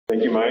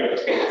Thank you, Mike.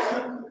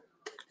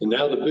 And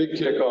now the big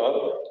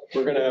kickoff.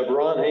 We're going to have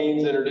Ron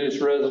Haynes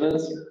introduce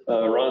residents.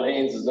 Ron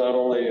Haynes has not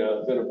only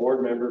been a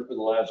board member for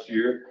the last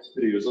year,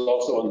 but he was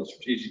also on the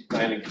strategic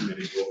planning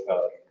committee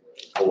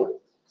board.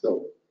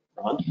 So,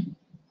 Ron.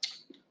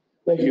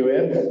 Thank you,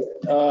 Ed.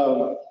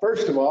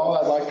 First of all,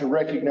 I'd like to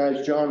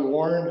recognize John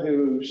Warren,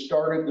 who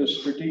started the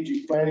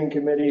strategic planning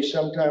committee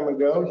some time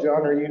ago.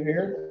 John, are you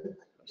here?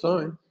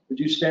 Sorry. Would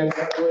you stand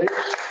up, please?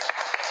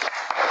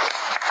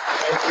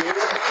 Thank you.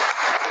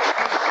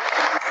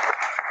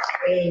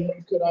 And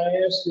could I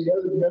ask the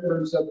other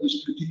members of the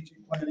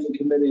strategic planning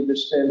committee to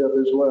stand up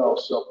as well,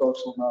 so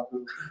folks will know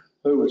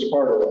who was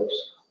part of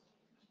this.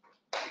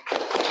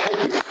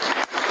 Thank you.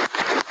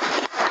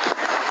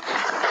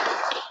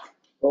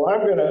 Well,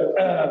 I'm going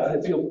to,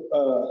 if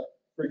you'll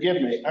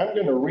forgive me, I'm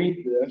going to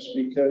read this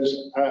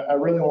because I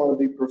really want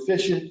to be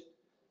proficient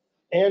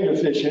and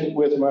efficient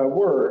with my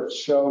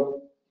words.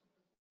 So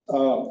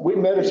we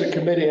met as a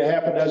committee a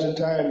half a dozen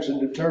times and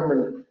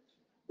determined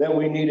that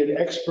we needed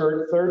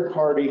expert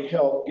third-party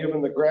help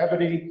given the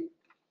gravity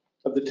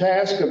of the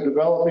task of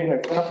developing a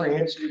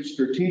comprehensive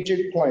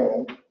strategic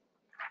plan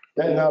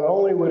that not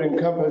only would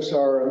encompass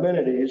our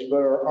amenities, but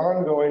our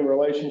ongoing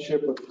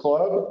relationship with the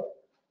club,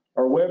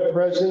 our web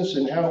presence,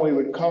 and how we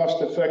would cost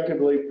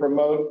effectively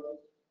promote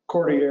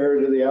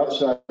Cordillera to the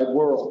outside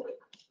world.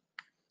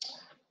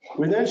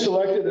 We then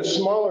selected a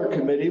smaller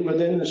committee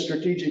within the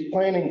strategic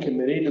planning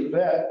committee to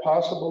vet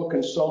possible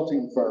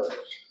consulting firms.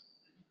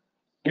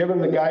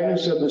 Given the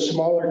guidance of the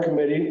smaller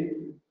committee,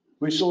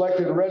 we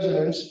selected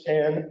residents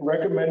and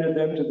recommended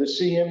them to the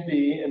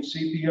CMD and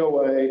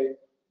CPOA,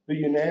 who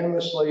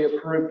unanimously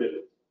approved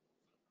it.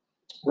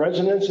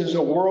 Residents is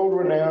a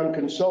world-renowned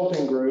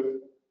consulting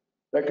group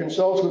that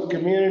consults with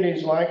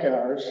communities like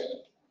ours,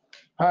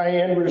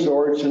 high-end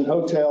resorts and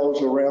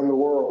hotels around the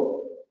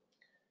world.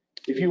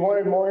 If you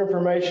wanted more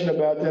information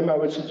about them, I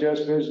would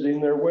suggest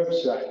visiting their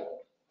website.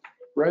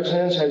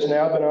 Residents has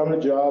now been on the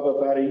job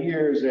about a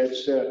year, as Ed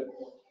said.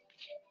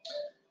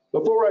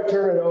 Before I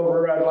turn it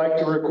over, I'd like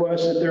to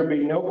request that there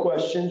be no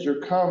questions or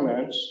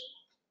comments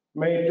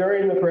made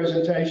during the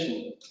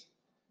presentation.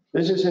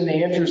 This is in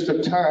the interest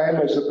of time,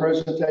 as the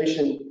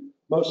presentation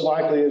most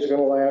likely is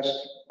going to last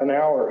an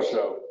hour or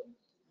so.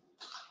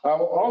 I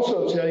will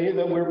also tell you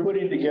that we're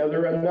putting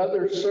together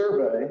another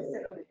survey.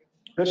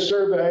 This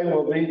survey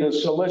will be to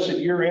solicit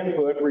your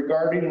input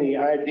regarding the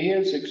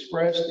ideas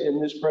expressed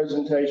in this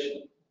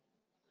presentation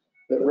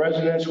that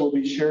residents will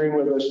be sharing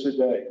with us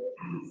today.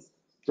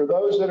 For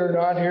those that are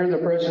not here, the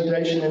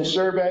presentation and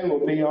survey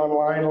will be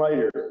online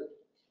later.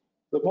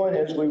 The point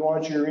is, we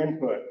want your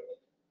input.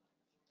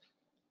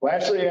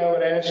 Lastly, I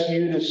would ask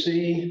you to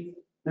see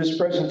this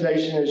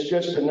presentation as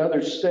just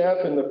another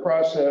step in the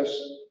process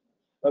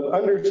of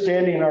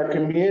understanding our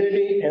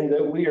community, and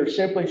that we are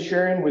simply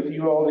sharing with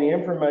you all the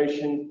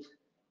information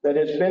that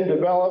has been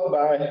developed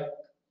by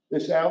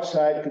this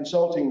outside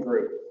consulting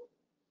group.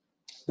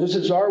 This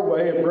is our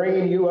way of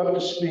bringing you up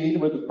to speed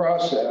with the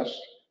process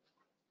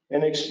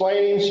and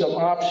explaining some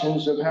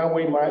options of how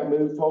we might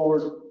move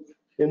forward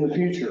in the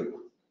future.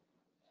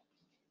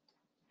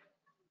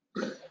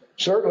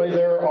 Certainly,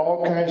 there are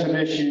all kinds of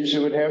issues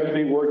that would have to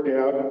be worked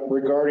out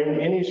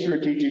regarding any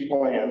strategic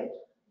plan,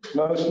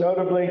 most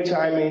notably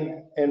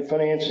timing and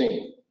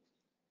financing.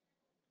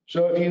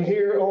 So if you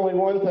hear only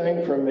one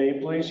thing from me,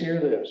 please hear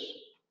this.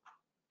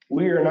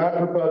 We are not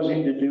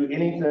proposing to do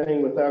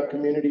anything without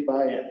community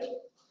buy-in,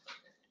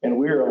 and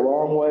we are a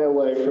long way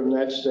away from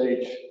that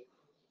stage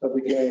of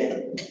the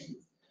game.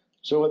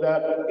 So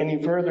without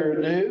any further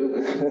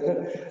ado,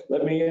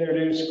 let me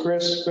introduce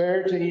Chris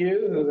Fair to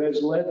you, who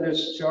has led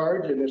this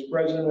charge and is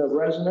president of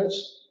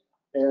residents,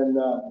 and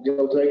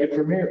he'll take it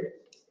from here.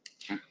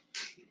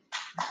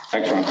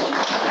 Thanks, Ron.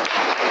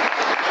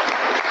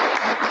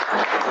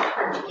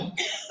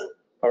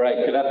 All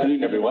right, good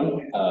afternoon,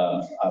 everyone.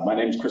 My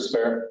name is Chris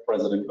Fair,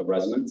 president of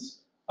residents,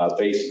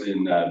 based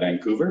in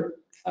Vancouver,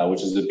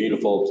 which is a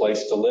beautiful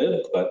place to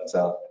live, but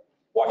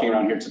walking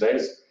around here today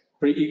is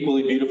pretty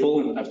equally beautiful,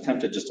 and I was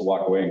tempted just to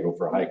walk away and go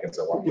for a hike as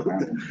I walked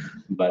around.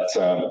 But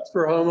it's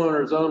for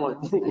homeowners only.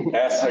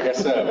 Yes, I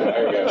guess so.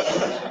 There you go.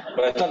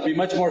 But I thought it'd be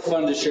much more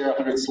fun to share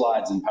 100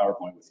 slides in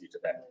PowerPoint with you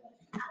today.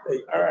 Hey,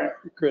 all right,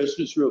 Chris,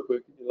 just real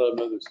quick, let them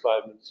know there's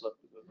 5 minutes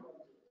left to vote.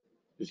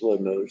 Just let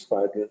them know there's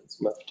 5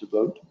 minutes left to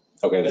vote.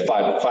 Okay, there's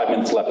 5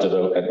 minutes left to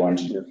vote at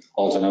lunch. Yeah.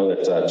 Also know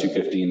that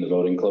 2:15 the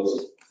voting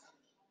closes.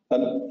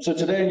 So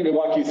today I'm going to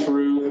walk you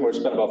through, we're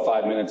spend about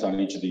 5 minutes on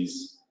each of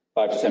these,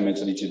 5 to 10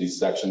 minutes on each of these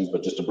sections,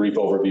 but just a brief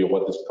overview of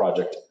what this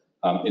project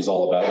is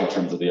all about in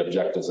terms of the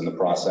objectives and the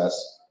process.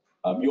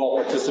 You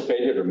all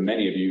participated, or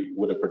many of you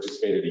would have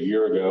participated a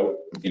year ago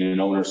in an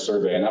owner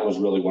survey, and that was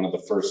really one of the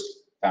first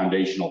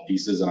foundational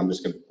pieces, and I'm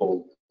just going to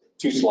pull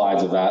 2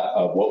 slides of that,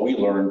 of what we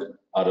learned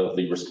out of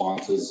the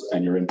responses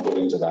and your input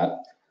into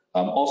that.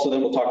 Also,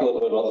 then we'll talk a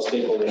little bit about the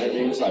stakeholder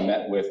interviews. I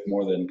met with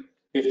more than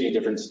 50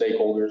 different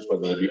stakeholders,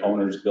 whether they be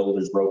owners,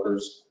 builders,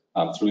 brokers,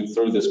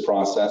 through this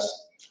process.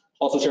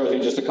 Also share with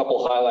you just a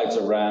couple highlights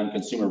around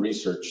consumer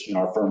research.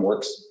 Our firm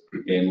works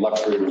in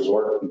luxury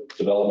resort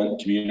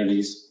development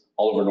communities,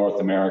 all over North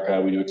America.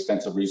 We do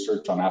extensive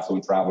research on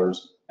affluent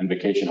travelers and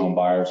vacation home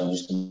buyers. I'm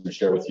just going to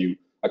share with you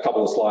a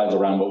couple of slides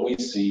around what we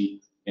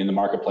see in the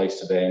marketplace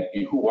today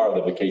and who are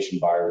the vacation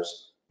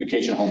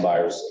home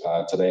buyers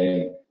today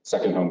in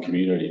second home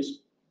communities.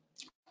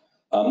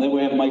 Then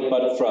we have Mike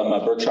Butt from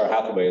Berkshire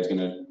Hathaway is going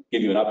to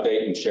give you an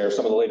update and share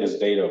some of the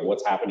latest data of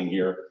what's happening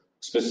here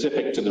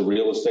specific to the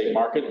real estate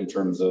market in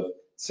terms of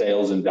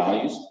sales and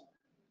values.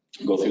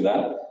 Go through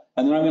that.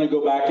 And then I'm going to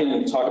go back in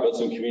and talk about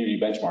some community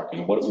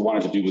benchmarking. What we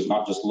wanted to do was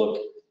not just look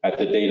at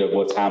the data of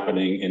what's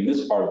happening in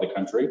this part of the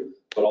country,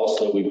 but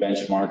also we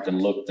benchmarked and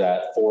looked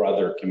at 4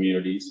 other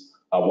communities,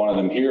 one of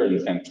them here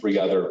and 3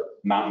 other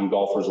mountain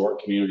golf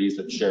resort communities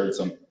that shared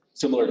some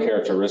similar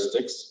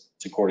characteristics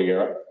to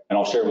Cordillera. And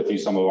I'll share with you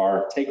some of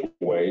our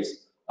takeaways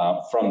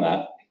from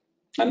that.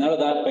 And out of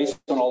that, based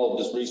on all of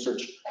this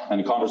research and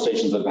the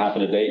conversations that have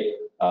happened to date,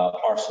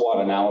 our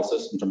SWOT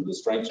analysis in terms of the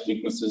strengths,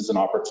 weaknesses, and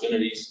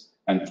opportunities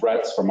and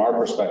threats from our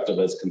perspective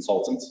as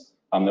consultants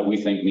that we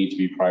think need to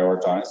be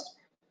prioritized.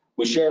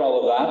 We shared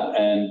all of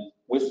that and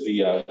with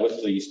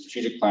the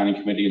strategic planning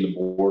committee and the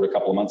board a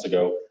couple of months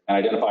ago and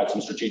identified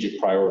some strategic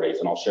priorities.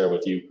 And I'll share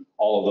with you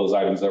all of those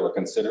items that were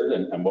considered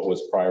and what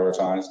was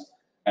prioritized.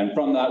 And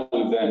from that,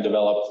 we've then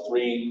developed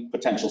 3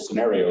 potential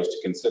scenarios to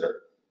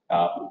consider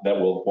that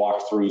will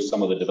walk through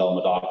some of the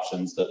development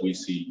options that we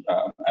see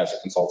as a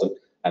consultant.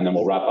 And then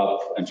we'll wrap up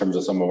in terms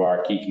of some of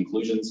our key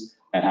conclusions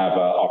and have an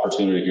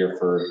opportunity here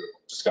for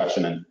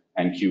discussion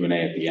and Q&A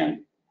at the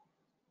end.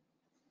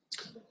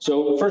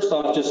 So first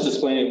off, just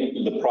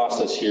explaining the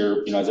process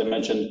here, as I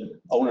mentioned,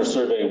 owner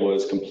survey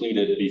was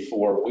completed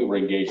before we were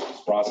engaged in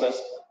this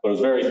process, but it was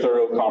very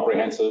thorough,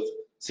 comprehensive.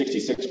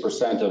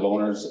 66% of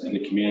owners in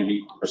the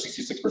community, or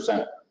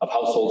 66% of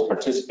households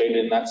participated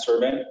in that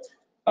survey.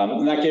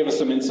 And that gave us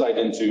some insight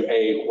into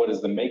what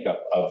is the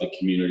makeup of the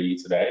community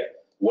today?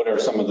 What are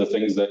some of the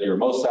things that you're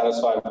most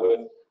satisfied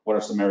with? What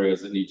are some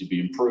areas that need to be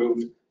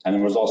improved? And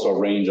there was also a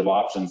range of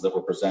options that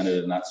were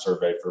presented in that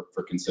survey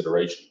for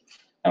consideration.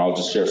 And I'll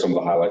just share some of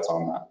the highlights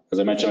on that. As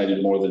I mentioned, I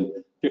did more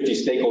than 50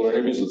 stakeholder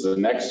interviews, which is the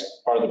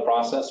next part of the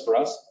process for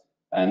us.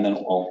 And then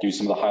I'll give you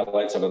some of the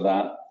highlights out of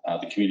that.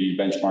 The community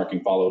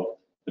benchmarking followed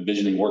the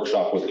visioning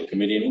workshop with the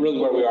committee. And really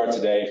where we are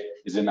today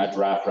is in that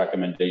draft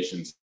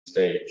recommendations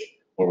stage,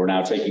 where we're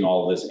now taking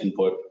all of this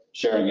input,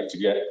 sharing it to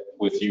get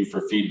with you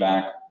for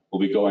feedback.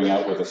 We'll be going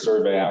out with a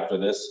survey after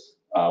this,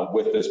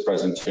 with this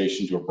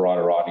presentation to a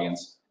broader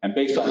audience. And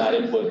based on that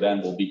input,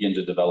 then we'll begin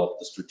to develop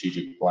the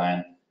strategic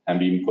plan and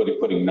be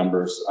putting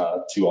numbers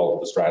to all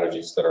of the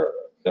strategies that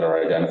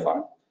are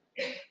identified.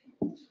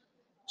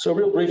 So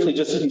real briefly,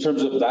 just in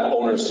terms of that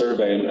owner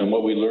survey and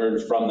what we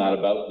learned from that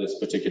about this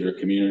particular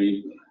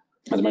community,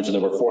 as I mentioned,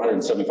 there were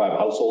 475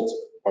 households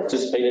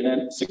participated in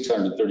it,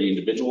 630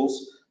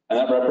 individuals, and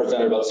that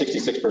represented about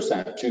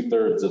 66%,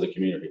 2/3 of the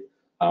community,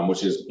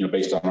 which is,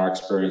 based on our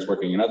experience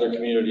working in other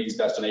communities,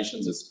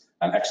 destinations, is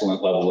an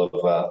excellent level of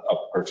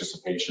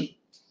participation.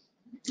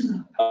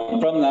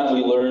 From that, we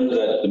learned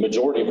that the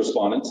majority of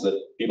respondents, that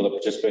people that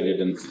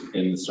participated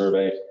in the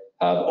survey,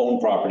 have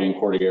owned property in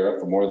Cordillera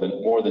for more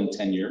than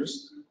 10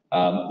 years.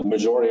 The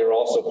majority are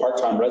also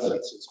part-time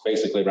residents. It's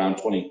basically around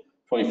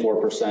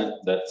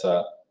 24%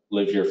 that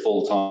live here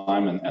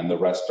full-time, and the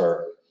rest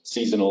are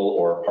seasonal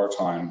or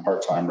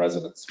part-time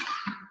residents.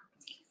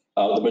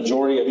 The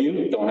majority of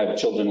you don't have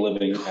children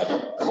living at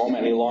home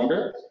any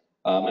longer.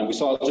 And we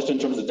saw just in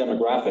terms of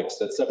demographics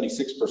that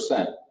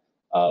 76%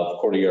 of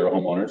Cordillera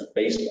homeowners,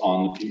 based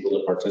on the people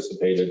that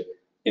participated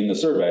in the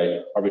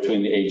survey, are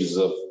between the ages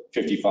of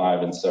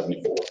 55 and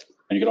 74.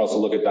 And you can also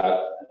look at that,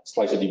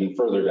 slice it even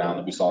further down,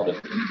 that we saw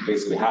that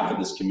basically half of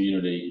this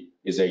community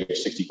is age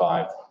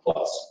 65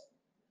 plus.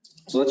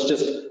 So that's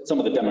just some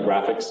of the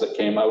demographics that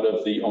came out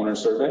of the owner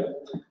survey.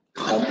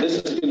 This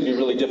is going to be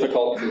really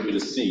difficult for you to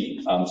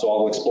see, so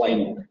I'll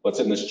explain what's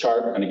in this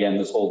chart. And again,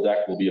 this whole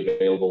deck will be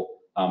available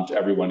to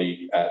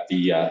everybody at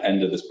the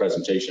end of this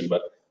presentation.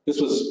 But this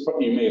was,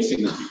 you may have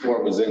seen this before,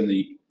 it was in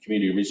the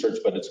community research,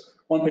 but it's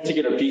one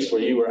particular piece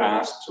where you were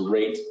asked to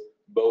rate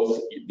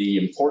both the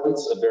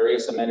importance of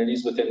various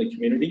amenities within the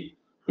community,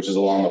 which is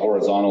along the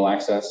horizontal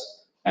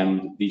axis,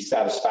 and the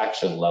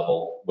satisfaction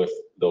level with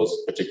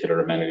those particular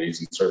amenities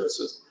and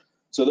services.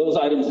 So those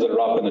items that are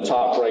up in the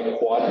top right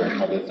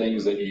quadrant are the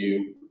things that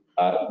you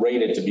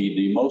rated to be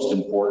the most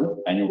important,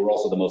 and you were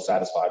also the most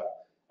satisfied.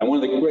 And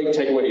one of the great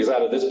takeaways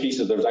out of this piece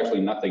is there's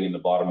actually nothing in the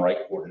bottom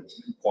right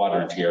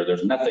quadrant here.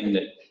 There's nothing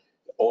that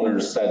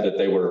owners said that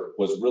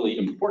was really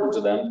important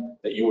to them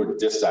that you were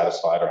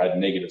dissatisfied or had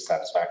negative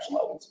satisfaction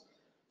levels.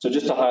 So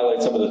just to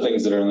highlight some of the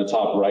things that are in the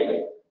top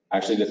right,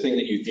 actually the thing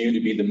that you view to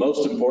be the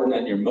most important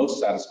and you're most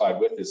satisfied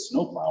with is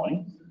snow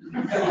plowing.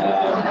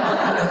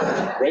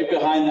 Right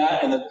behind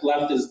that and the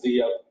left is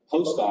the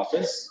post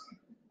office,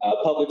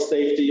 public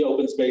safety,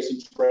 open space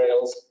and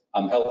trails,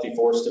 healthy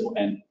forest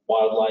and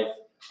wildlife,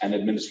 and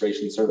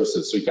administration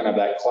services. So you kind of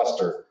have that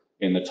cluster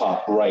in the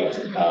top right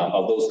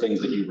of those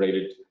things that you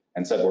rated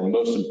and said were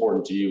most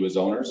important to you as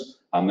owners,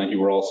 that you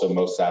were also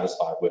most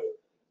satisfied with.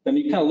 Then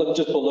you kind of look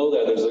just below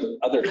that, there's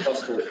other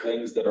cluster of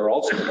things that are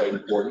also quite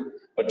important,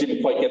 but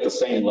didn't quite get the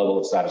same level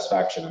of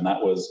satisfaction. And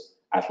that was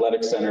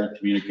athletic center,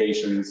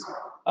 communications,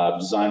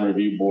 design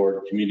review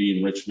board, community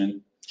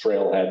enrichment,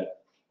 trailhead,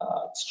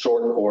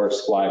 short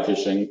course, fly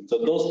fishing.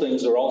 So those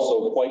things are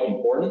also quite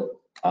important.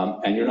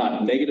 And you're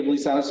not negatively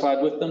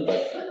satisfied with them,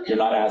 but you're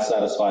not as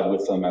satisfied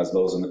with them as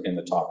those in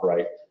the top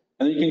right.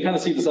 And then you can kind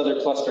of see this other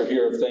cluster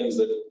here of things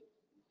that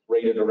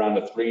rated around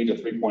a 3 to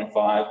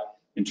 3.5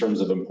 in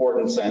terms of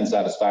importance and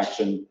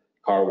satisfaction: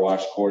 car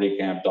wash, Cordy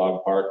camp,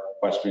 dog park,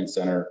 equestrian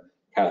center,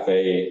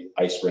 cafe,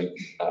 ice rink,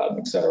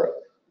 etc.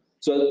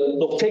 So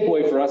the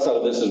takeaway for us out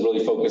of this is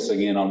really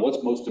focusing in on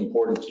what's most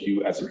important to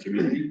you as a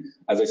community.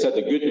 As I said,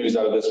 the good news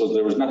out of this was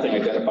there was nothing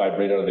identified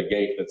right out of the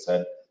gate that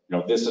said, you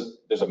know,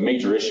 there's a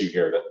major issue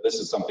here, that this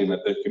is something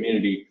that the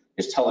community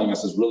is telling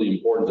us is really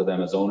important to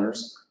them as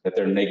owners, that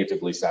they're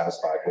negatively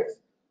satisfied with.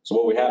 So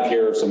what we have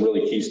here are some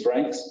really key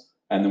strengths.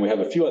 And then we have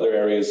a few other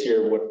areas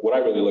here. What I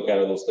really look at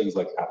are those things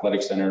like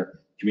athletic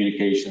center,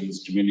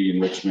 communications, community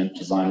enrichment,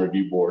 design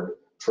review board,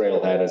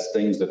 trailhead, as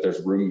things that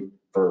there's room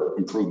for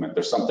improvement.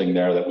 There's something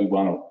there that we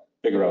want to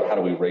figure out, how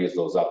do we raise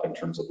those up in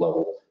terms of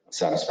level of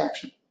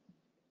satisfaction.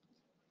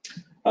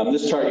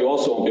 This chart you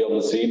also won't be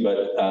able to see,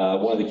 but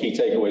one of the key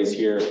takeaways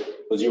here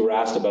was you were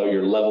asked about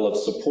your level of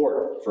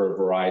support for a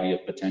variety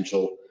of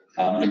potential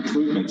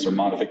improvements or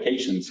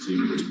modifications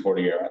to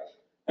Cordillera.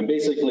 And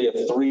basically a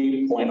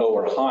 3.0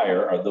 or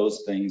higher are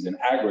those things in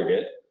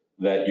aggregate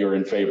that you're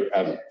in favor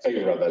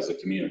of as a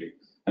community.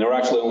 And there were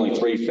actually only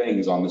 3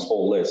 things on this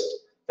whole list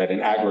that in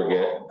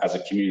aggregate as a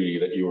community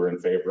that you were in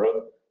favor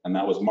of. And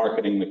that was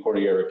marketing the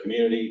Cordillera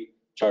community,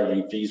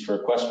 charging fees for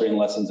equestrian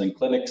lessons and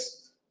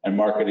clinics, and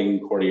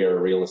marketing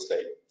Cordillera real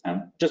estate.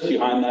 And just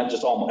behind that,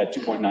 just almost at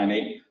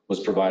 2.98,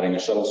 was providing a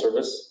shuttle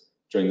service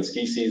during the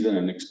ski season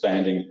and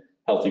expanding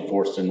healthy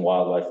forest and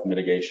wildlife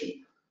mitigation.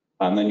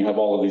 And then you have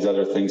all of these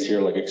other things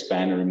here, like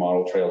expand and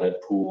remodel trailhead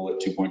pool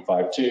at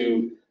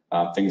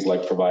 2.52, things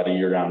like provide a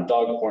year-round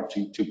dog park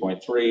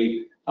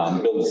 2.3,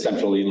 build a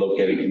centrally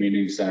located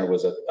community center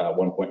was at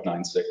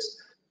 1.96.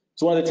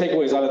 So one of the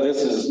takeaways out of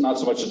this is not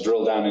so much to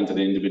drill down into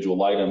the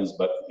individual items,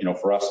 but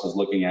for us was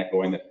looking at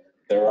going that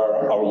there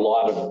are a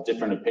lot of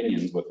different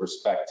opinions with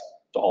respect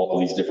to all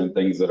of these different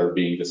things that are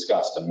being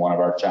discussed. And one of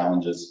our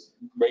challenges,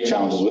 great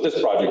challenges with this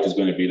project, is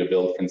going to be to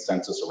build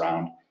consensus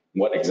around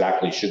what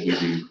exactly should we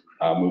do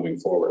moving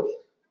forward.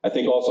 I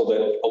think also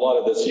that a lot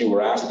of this, you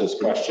were asked this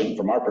question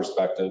from our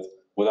perspective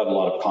without a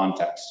lot of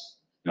context.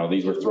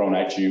 These were thrown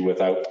at you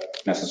without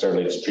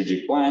necessarily a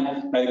strategic plan.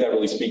 And I think that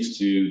really speaks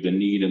to the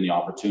need and the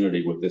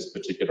opportunity with this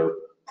particular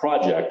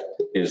project,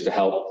 is to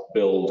help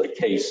build a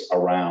case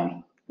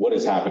around what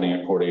is happening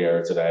at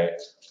Cordillera today,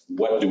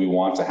 what do we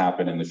want to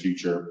happen in the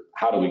future,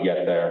 how do we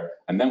get there,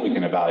 and then we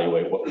can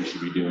evaluate what we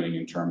should be doing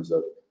in terms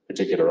of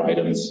particular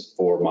items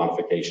for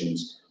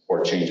modifications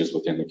or changes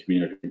within the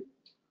community.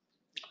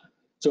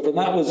 So from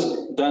that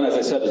was done, as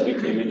I said, as we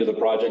came into the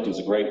project, it was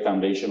a great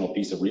foundational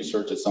piece of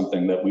research. It's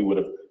something that we would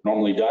have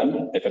normally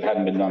done if it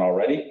hadn't been done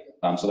already.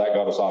 So that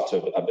got us off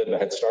to a bit of a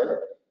head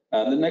start.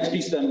 The next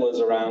piece then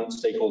was around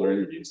stakeholder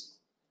interviews.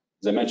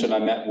 As I mentioned, I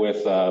met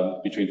with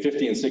between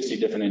 50 and 60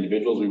 different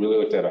individuals. We really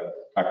looked at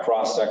a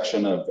cross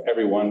section of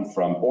everyone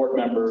from board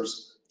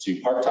members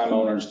to part-time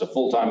owners to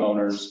full-time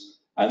owners.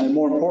 And then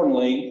more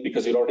importantly,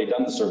 because we'd already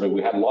done the survey,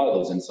 we had a lot of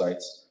those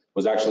insights,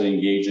 was actually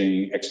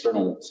engaging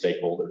external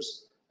stakeholders.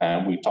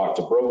 And we talked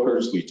to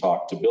brokers, we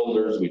talked to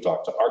builders, we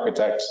talked to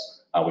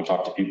architects, we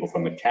talked to people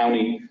from the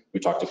county, we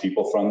talked to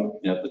people from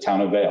the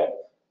town of Vail,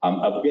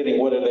 of getting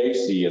what do they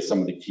see as some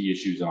of the key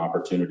issues and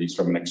opportunities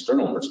from an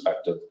external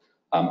perspective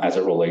as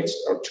it relates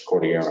to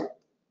Cordillera.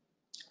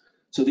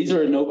 So these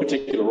are in no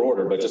particular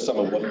order, but just some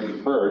of what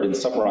we've heard in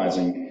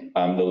summarizing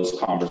those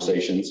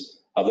conversations.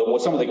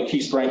 Some of the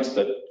key strengths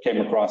that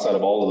came across out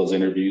of all of those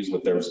interviews,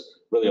 with there's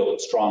really a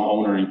strong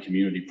owner and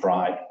community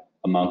pride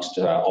amongst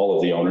all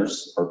of the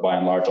owners, or by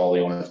and large all the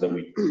owners that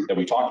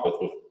we talked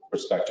with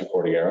respect to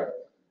Cordillera.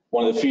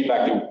 One of the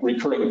feedback and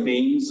recurring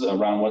themes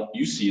around what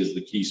you see as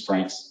the key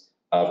strengths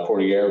of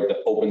Cordillera: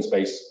 the open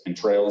space and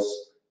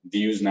trails,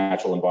 views,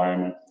 natural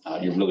environment.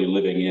 You're really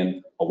living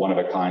in a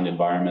one-of-a-kind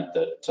environment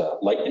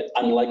that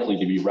unlikely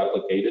to be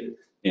replicated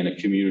in a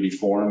community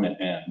form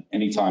and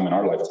any time in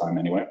our lifetime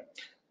anyway.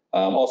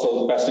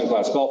 Also,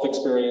 best-in-class golf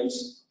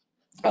experience.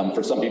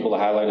 For some people,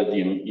 I highlighted the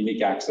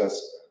unique access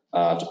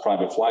to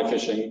private fly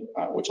fishing,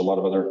 which a lot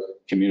of other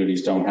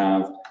communities don't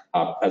have.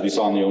 As we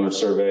saw in the owner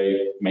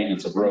survey,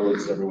 maintenance of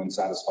roads, everyone's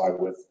satisfied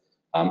with.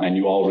 And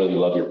you all really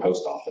love your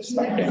post office.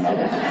 That came up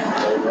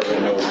over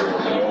and over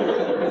and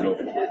over and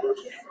over.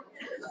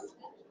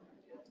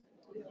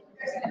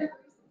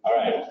 All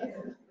right.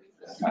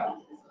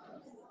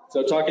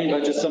 So talking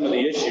about just some of the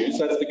issues,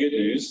 that's the good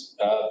news.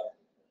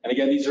 And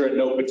again, these are in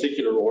no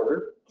particular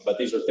order, but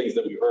these are things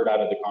that we heard out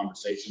of the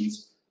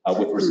conversations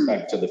with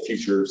respect to the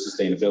future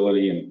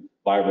sustainability and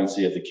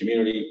vibrancy of the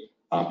community.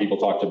 People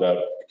talked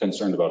about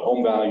concerned about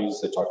home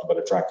values. They talked about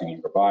attracting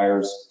younger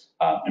buyers,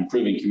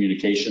 improving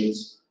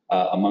communications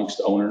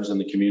amongst owners in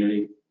the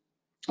community.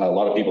 A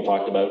lot of people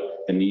talked about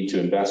the need to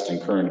invest in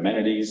current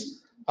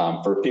amenities,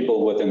 For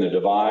people within the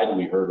divide,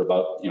 we heard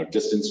about,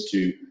 distance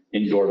to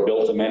indoor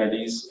built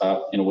amenities,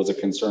 was a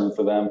concern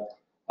for them.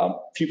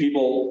 Few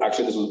people,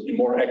 actually this was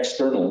more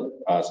external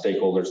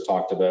stakeholders,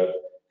 talked about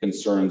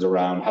concerns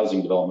around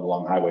housing development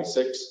along Highway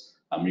 6.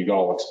 You're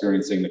all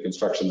experiencing the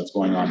construction that's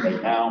going on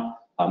right now.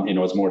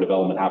 As more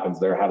development happens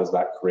there, how does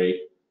that create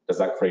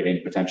any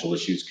potential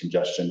issues,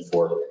 congestion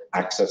for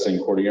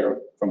accessing Cordillera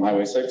from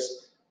Highway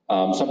 6?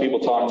 Some people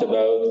talked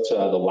about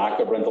the lack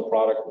of rental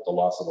product with the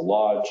loss of the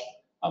lodge,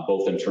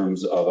 both in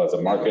terms of as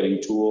a marketing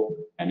tool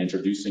and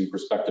introducing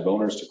prospective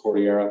owners to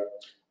Cordillera.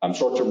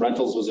 Short-term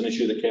rentals was an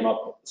issue that came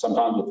up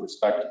sometimes with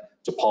respect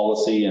to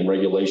policy and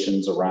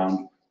regulations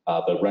around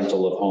the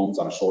rental of homes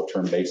on a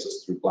short-term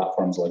basis through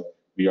platforms like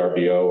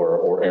VRBO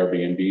or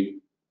Airbnb.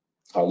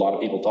 A lot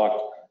of people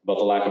talked about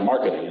the lack of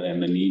marketing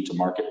and the need to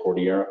market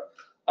Cordillera.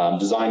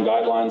 Design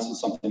guidelines is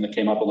something that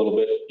came up a little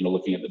bit,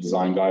 looking at the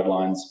design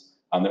guidelines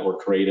that were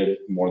created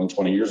more than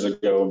 20 years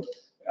ago.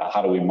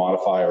 How do we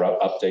modify or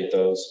update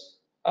those?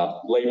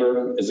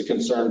 Labor is a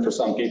concern for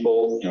some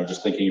people,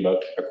 just thinking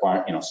about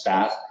acquiring,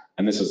 staff.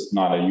 And this is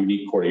not a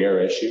unique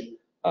Cordillera issue.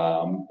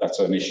 That's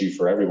an issue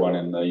for everyone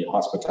in the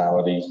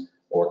hospitality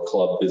or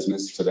club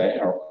business today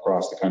or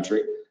across the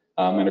country.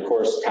 And of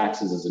course,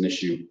 taxes is an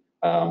issue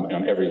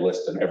on every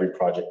list and every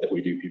project that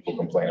we do, people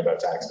complain about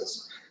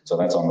taxes. So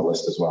that's on the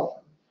list as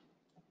well.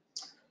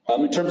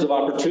 In terms of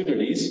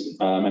opportunities,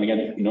 and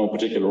again, no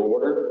particular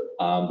order,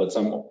 but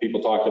some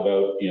people talked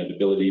about the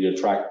ability to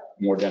attract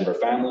more Denver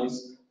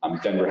families.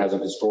 Denver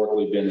hasn't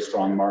historically been a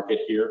strong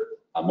market here.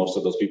 Most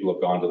of those people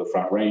have gone to the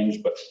Front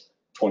Range, but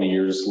 20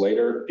 years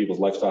later, people's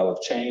lifestyle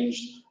have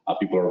changed.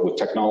 People are with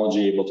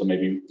technology able to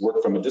maybe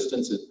work from a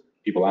distance.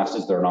 People asked,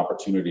 is there an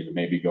opportunity to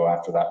maybe go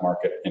after that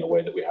market in a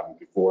way that we haven't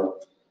before?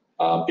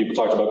 People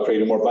talked about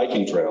creating more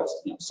biking trails.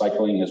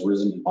 Cycling has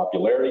risen in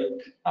popularity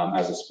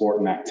as a sport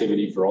and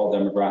activity for all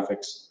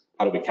demographics.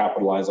 How do we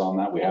capitalize on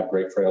that? We have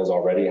great trails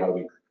already. How do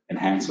we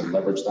enhance and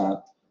leverage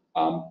that?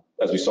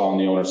 As we saw in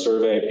the owner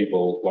survey,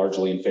 people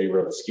largely in favor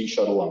of a ski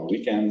shuttle on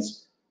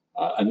weekends.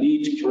 A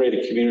need to create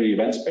a community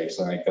event space.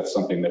 I think that's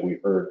something that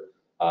we've heard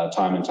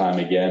time and time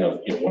again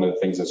of, one of the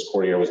things as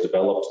Cordillera was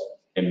developed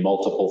in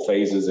multiple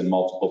phases in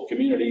multiple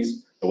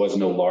communities, there was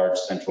no large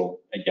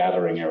central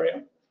gathering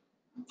area.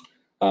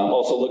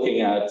 Also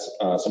looking at,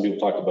 some people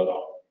talked about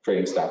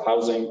creating staff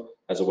housing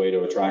as a way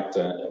to attract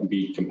and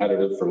be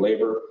competitive for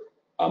labor.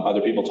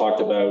 Other people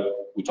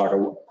we talk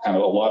kind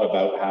of a lot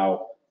about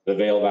how the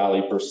Vail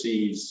Valley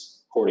perceives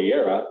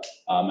Cordillera,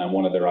 and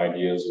one of their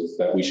ideas was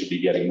that we should be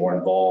getting more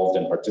involved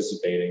and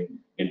participating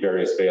in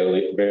various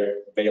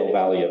Vail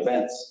Valley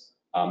events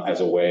as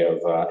a way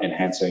of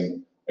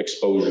enhancing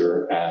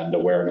exposure and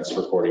awareness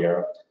for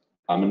Cordillera.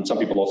 And some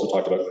people also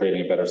talked about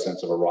creating a better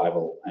sense of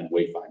arrival and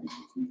wayfinding in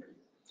the community.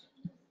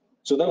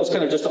 So that was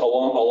kind of just a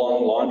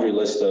long laundry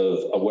list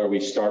of where we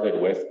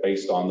started with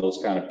based on those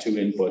kind of two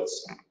inputs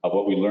of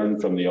what we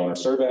learned from the owner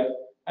survey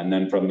and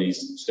then from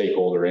these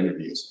stakeholder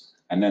interviews.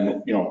 And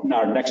then,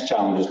 our next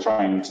challenge is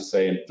trying to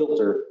say and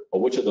filter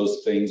which of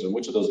those things and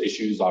which of those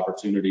issues,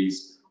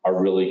 opportunities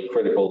are really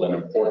critical and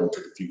important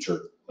to the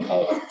future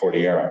of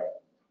Cordillera.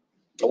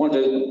 I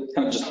wanted to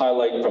kind of just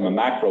highlight from a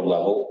macro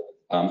level.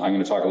 I'm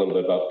going to talk a little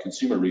bit about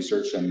consumer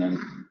research, and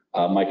then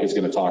Mike is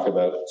going to talk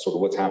about sort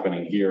of what's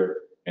happening here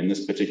in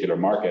this particular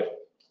market.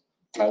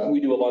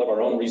 We do a lot of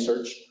our own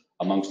research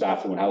amongst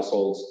affluent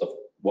households, the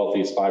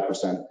wealthiest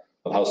 5%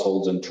 of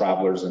households and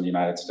travelers in the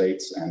United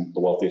States, and the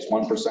wealthiest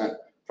 1%,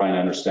 trying to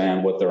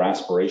understand what their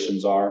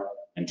aspirations are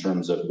in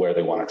terms of where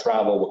they want to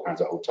travel, what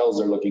kinds of hotels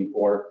they're looking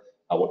for,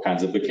 what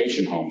kinds of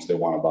vacation homes they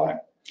want to buy.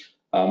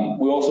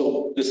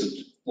 This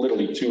is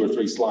literally 2 or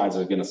 3 slides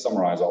that are going to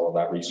summarize all of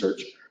that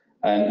research.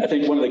 And I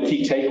think one of the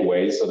key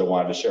takeaways that I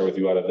wanted to share with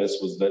you out of this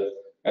was that,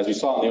 as we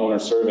saw in the owner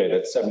survey,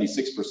 that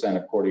 76%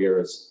 of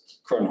Cordillera's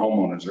current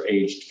homeowners are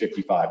aged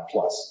 55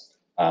 plus.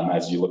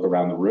 As you look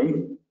around the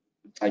room,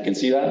 I can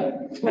see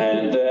that.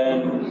 And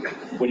then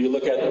when you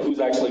look at who's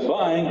actually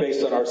buying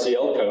based on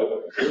RCL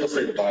code, real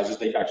estate advisors,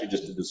 they actually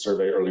just did this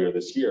survey earlier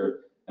this year,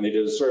 and they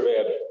did a survey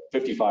of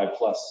 55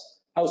 plus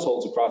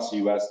households across the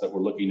US that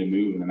were looking to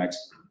move in the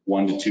next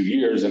 1 to 2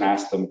 years, and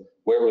asked them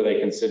where were they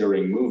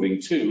considering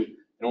moving to,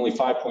 and only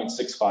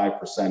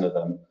 5.65% of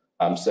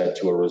them said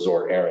to a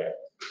resort area.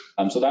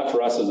 So that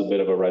for us is a bit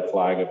of a red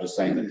flag of just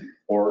saying that,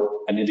 or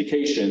an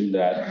indication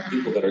that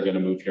people that are going to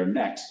move here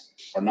next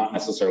are not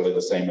necessarily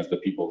the same as the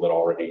people that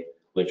already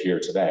live here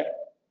today.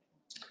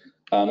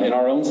 In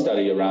our own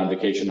study around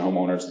vacation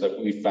homeowners, that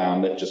we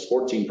found that just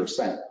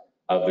 14%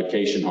 of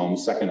vacation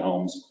homes, second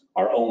homes,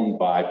 are owned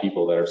by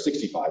people that are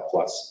 65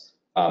 plus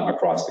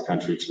across the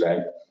country today.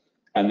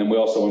 And then we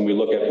also, when we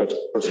look at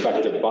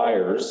prospective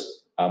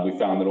buyers, we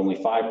found that only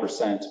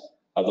 5%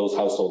 of those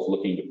households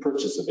looking to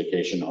purchase a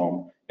vacation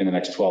home in the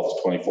next 12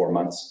 to 24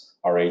 months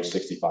are age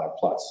 65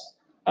 plus.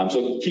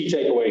 So the key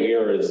takeaway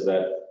here is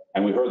that,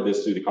 and we heard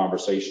this through the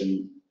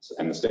conversation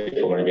and the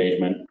stakeholder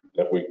engagement,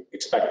 that we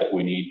expect that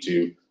we need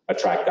to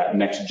attract that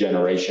next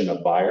generation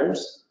of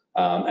buyers.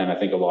 And I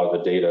think a lot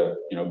of the data,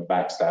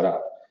 backs that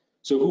up.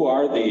 So who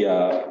are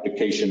the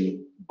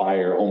vacation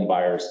home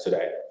buyers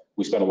today.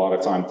 We spent a lot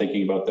of time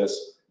thinking about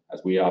this,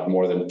 as we have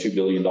more than $2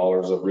 billion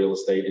of real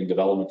estate in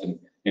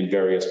development in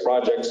various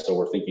projects. So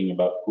we're thinking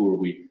about who are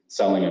we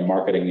selling and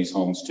marketing these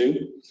homes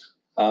to.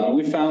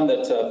 We found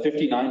that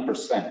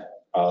 59%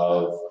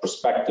 of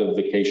prospective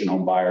vacation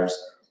home buyers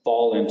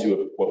fall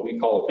into what we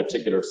call a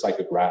particular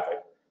psychographic.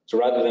 So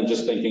rather than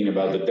just thinking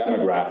about the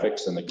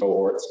demographics and the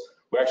cohorts,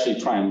 we actually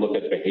try and look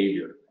at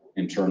behavior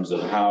in terms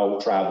of how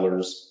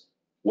travelers,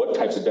 what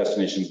types of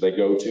destinations they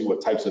go to,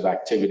 what types of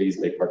activities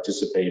they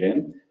participate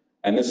in.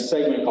 And this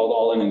segment called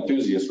All-In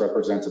Enthusiasts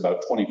represents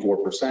about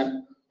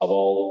 24% of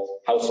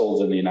all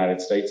households in the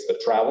United States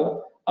that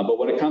travel. But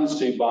when it comes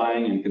to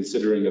buying and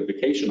considering a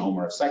vacation home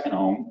or a second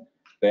home,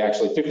 they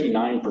actually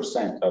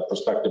 59% of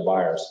prospective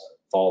buyers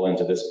fall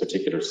into this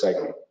particular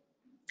segment.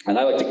 And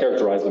I like to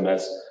characterize them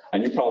as,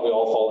 and you probably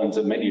all fall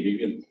into, many of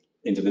you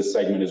into this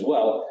segment as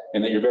well,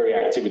 and that you're very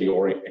activity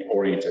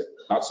oriented,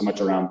 not so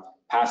much around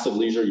passive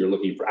leisure. You're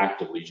looking for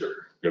active leisure.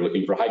 You're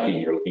looking for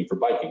hiking, you're looking for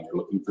biking, you're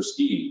looking for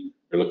skiing,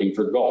 you're looking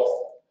for golf,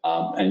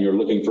 and you're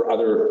looking for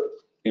other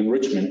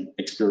enrichment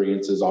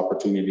experiences,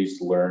 opportunities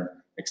to learn,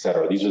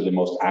 etc. These are the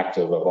most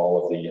active of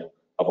all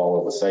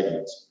of the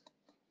segments.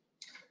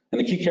 And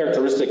the key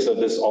characteristics of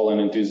this all-in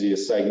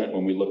enthusiast segment,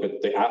 when we look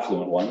at the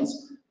affluent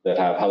ones that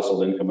have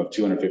household income of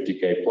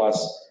 250K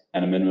plus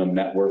and a minimum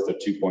net worth of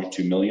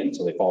 2.2 million,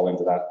 so they fall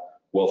into that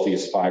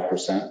wealthiest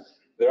 5%.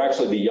 They're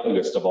actually the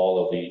youngest of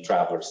all of the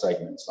traveler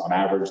segments. On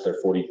average,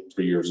 they're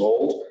 43 years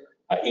old.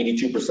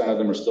 82% of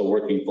them are still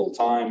working full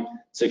time.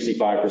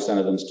 65%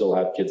 of them still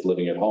have kids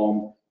living at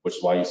home, which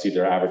is why you see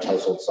their average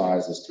household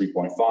size is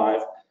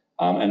 3.5.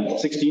 And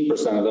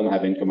 16% of them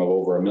have income of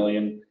over $1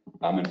 million,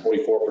 and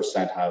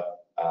 44% have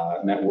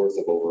net worth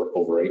of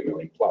over 8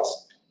 million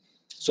plus.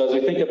 So as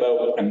we think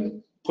about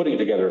and putting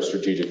together a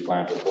strategic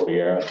plan for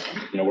Cordillera,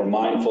 we're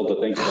mindful to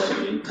think about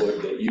the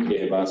input that you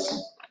gave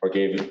us or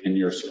gave in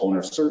your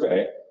owner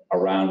survey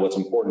around what's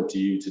important to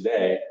you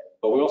today.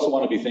 But we also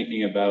want to be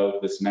thinking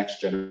about this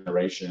next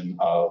generation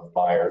of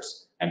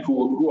buyers and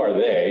who are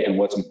they and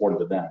what's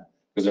important to them.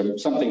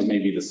 Because some things may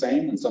be the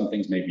same and some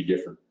things may be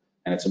different.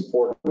 And it's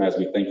important as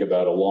we think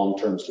about a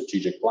long-term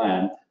strategic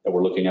plan that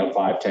we're looking out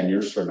 5-10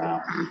 years from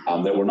now,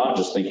 that we're not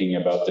just thinking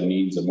about the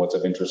needs and what's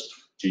of interest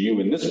to you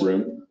in this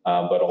room,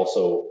 but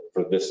also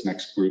for this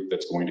next group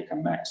that's going to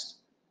come next.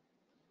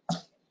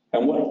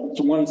 And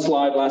last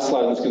slide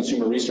on this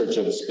consumer research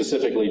of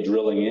specifically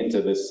drilling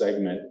into this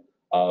segment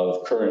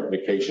of current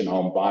vacation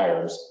home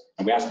buyers.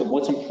 And we asked them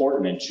what's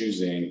important in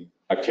choosing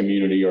a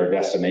community or a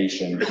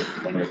destination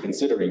when they're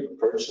considering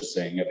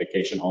purchasing a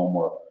vacation home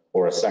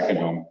or a second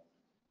home.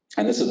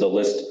 And this is the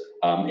list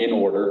in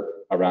order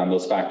around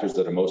those factors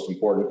that are most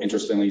important.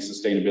 Interestingly,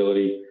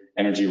 sustainability,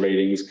 energy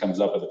ratings comes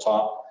up at the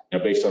top.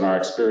 Based on our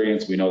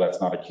experience, we know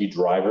that's not a key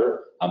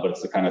driver, but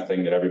it's the kind of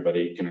thing that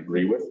everybody can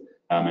agree with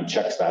and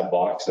checks that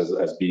box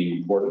as being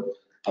important.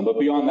 But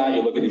beyond that,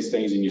 you look at these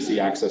things and you see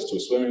access to a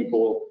swimming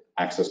pool,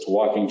 access to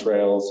walking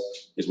trails,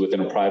 is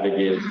within a private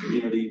gated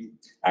community,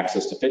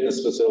 access to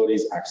fitness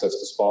facilities, access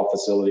to spa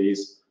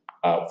facilities.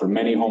 For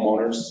many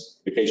homeowners,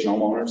 vacation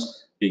homeowners,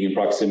 being in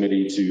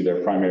proximity to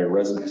their primary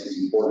residence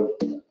is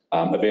important.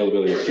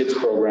 Availability of kids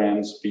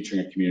programs,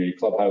 featuring a community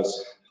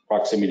clubhouse,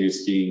 proximity to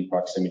skiing,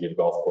 proximity to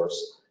golf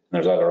course. And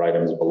there's other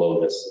items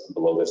below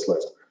this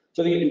list.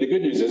 So the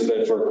good news is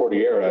that for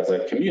Cordillera as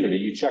a community,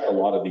 you check a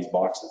lot of these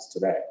boxes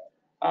today.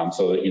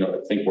 So that,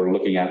 I think we're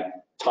looking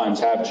at times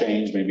have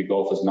changed. Maybe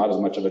golf is not as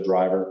much of a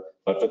driver,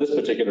 but for this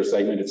particular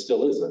segment, it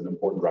still is an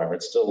important driver.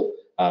 It's still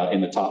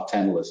in the top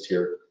 10 list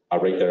here,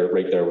 right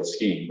there with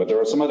skiing. But there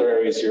are some other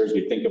areas here as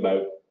we think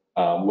about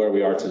where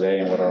we are today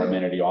and what our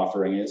amenity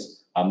offering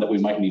is, that we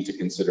might need to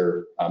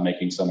consider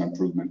making some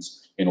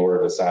improvements in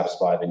order to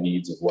satisfy the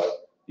needs of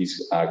what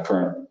these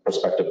current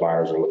prospective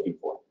buyers are looking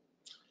for.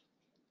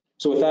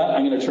 So with that,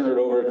 I'm going to turn it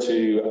over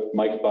to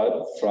Mike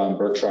Budd from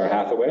Berkshire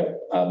Hathaway.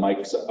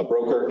 Mike's a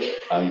broker.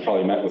 You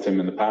probably met with him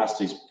in the past.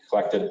 He's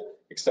collected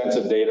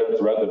extensive data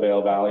throughout the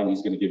Vail Valley, and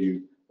he's going to give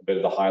you a bit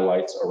of the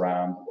highlights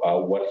around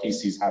what he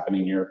sees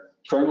happening here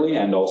currently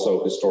and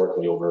also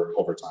historically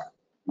over time.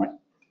 Mike?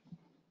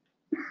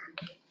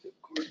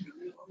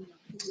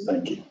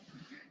 Thank you.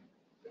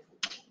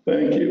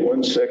 Thank you.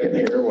 1 second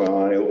here while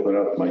I open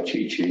up my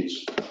cheat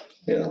sheets.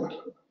 Yeah.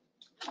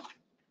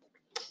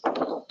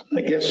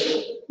 I guess,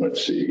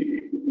 let's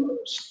see,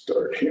 let's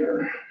start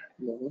here.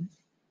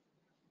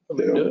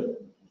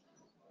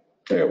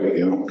 There we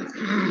go.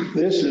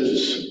 This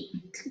is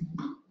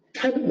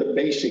kind of the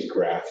basic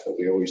graph that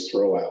we always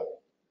throw out.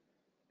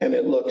 And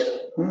it looks,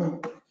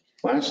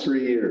 last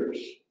 3 years,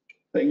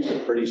 things are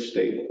pretty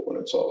stable when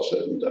it's all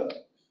said and done.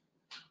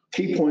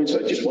 Key points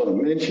I just want to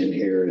mention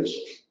here is,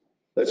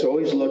 let's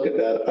always look at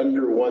that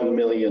under $1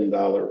 million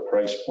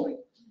price point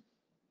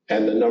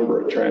and the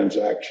number of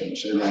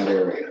transactions in that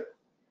area.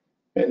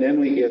 And then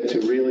we get to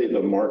really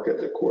the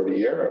market that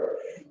Cordillera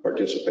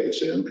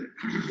participates in,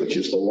 which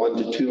is the 1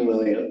 to 2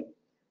 million,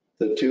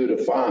 the 2 to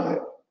 5,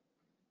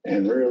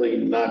 and really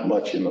not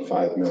much in the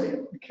 5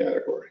 million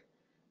category.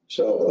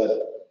 So,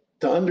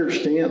 but to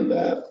understand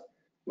that,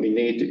 we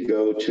need to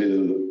go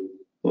to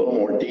a little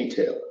more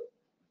detail.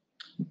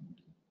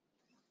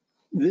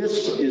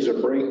 This is a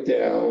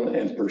breakdown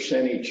and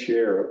percentage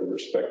share of the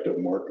respective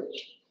markets.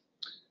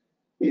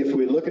 If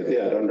we look at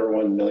that under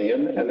 1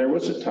 million, and there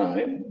was a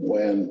time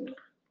when,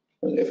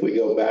 if we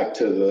go back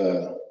to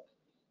the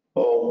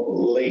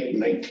late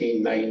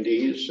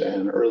 1990s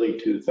and early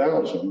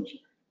 2000s,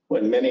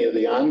 when many of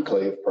the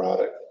enclave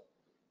product,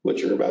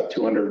 which are about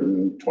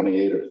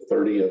 228 or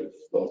 30 of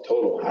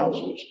total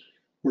houses,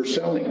 were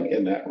selling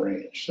in that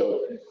range.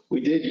 So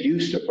we did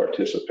used to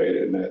participate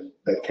in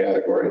that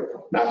category,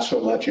 not so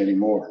much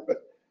anymore, but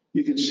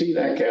you can see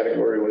that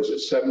category was at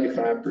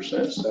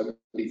 75%,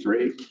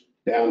 73,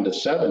 down to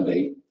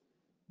 70.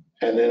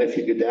 And then if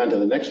you go down to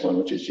the next one,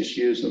 which is just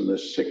using the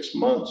 6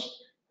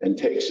 months and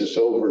takes us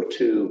over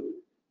to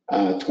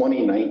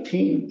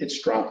 2019,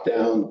 it's dropped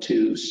down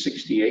to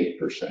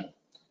 68%.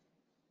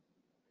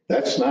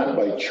 That's not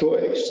by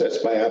choice, that's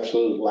by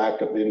absolute lack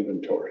of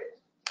inventory.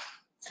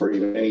 For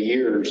many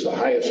years, the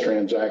highest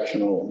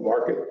transactional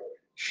market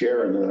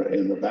share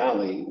in the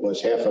valley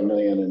was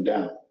 500,000 and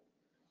down.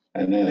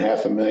 And then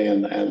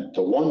 500,000 and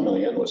to 1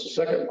 million was the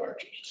second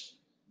largest.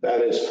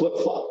 That is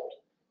flip-flopped.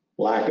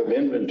 Lack of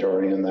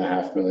inventory in the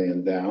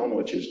 500,000 down,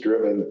 which is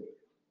driven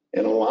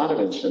in a lot of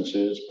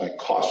instances by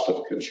cost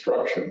of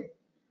construction.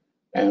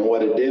 And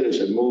what it did is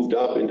it moved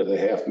up into the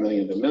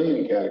 500,000 to 1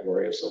 million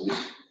category as the lead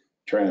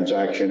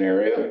transaction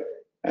area.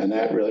 And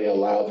that really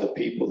allowed the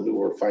people who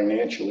were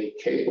financially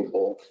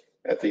capable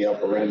at the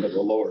upper end of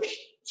the lower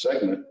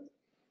segment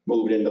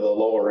moved into the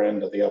lower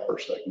end of the upper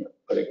segment.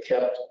 But it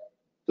kept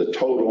the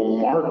total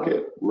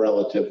market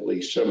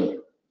relatively similar.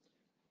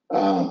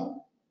 But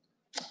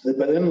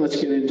then let's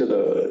get into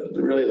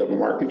really the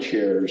market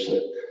shares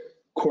that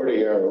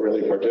Cordillera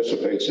really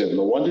participates in,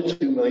 the 1 to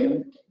 2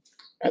 million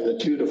and the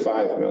 2 to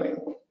 5 million.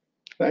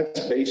 That's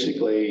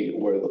basically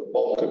where the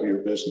bulk of your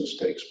business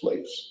takes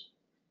place.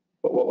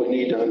 But what we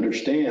need to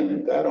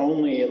understand, that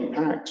only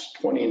impacts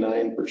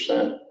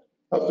 29%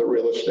 of the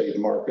real estate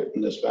market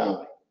in this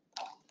valley.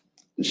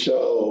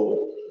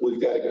 So we've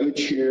got a good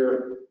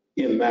share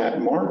in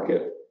that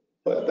market,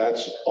 but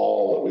that's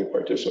all that we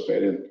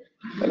participate in.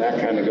 And that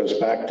kind of goes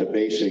back to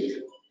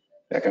basic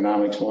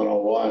economics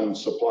 101,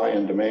 supply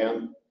and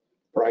demand,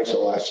 price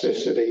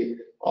elasticity,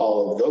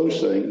 all of those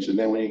things. And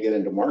then when you get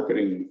into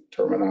marketing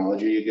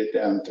terminology, you get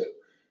down to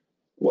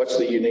what's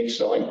the unique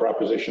selling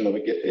proposition of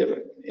an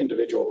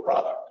individual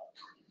product.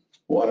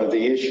 One of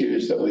the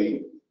issues that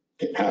we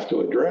have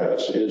to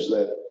address is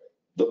that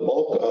the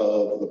bulk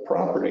of the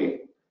property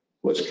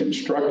was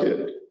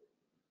constructed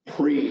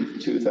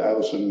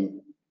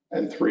pre-2003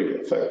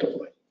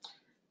 effectively.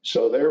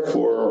 So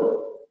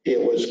therefore, it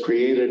was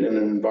created in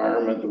an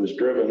environment that was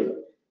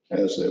driven,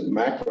 as the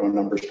macro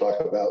numbers talk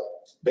about,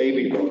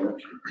 baby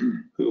boomers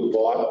who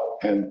bought,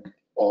 and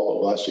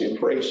all of us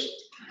embraced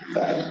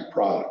that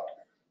product.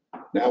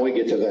 Now we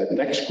get to that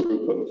next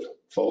group of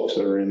folks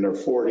that are in their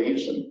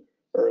 40s and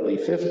early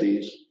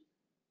 50s.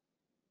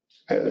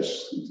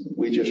 As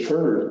we just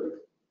heard,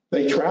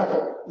 they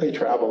travel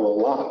a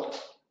lot.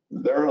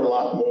 They're a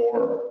lot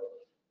more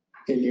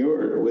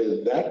inured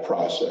with that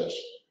process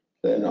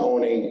than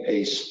owning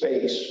a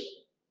space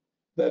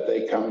that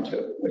they come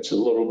to. It's a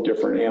little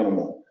different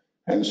animal.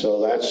 And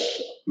so that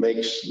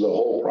makes the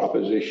whole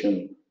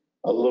proposition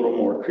a little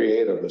more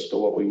creative as to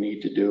what we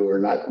need to do or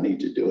not need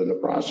to do in the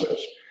process.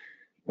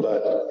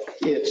 But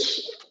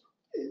it's,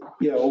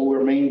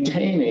 we're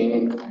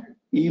maintaining,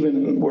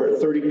 we're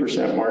at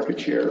 30% market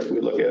share if we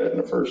look at it in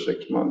the first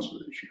 6 months of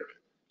this year.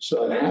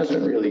 So it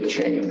hasn't really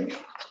changed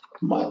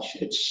much.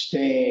 It's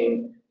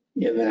staying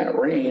in that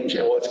range.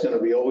 And what's going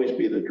to always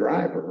be the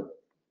driver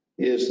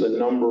is the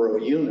number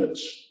of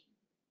units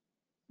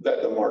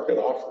that the market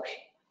offers.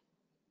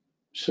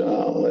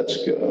 So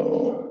let's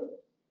go.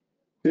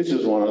 This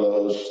is one of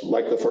those,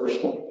 like the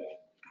first one.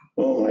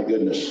 Oh my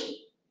goodness,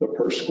 the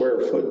per square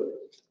foot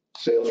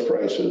sales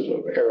prices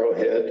of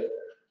Arrowhead,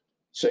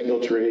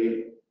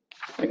 Singletree,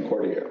 and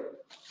Cordillera.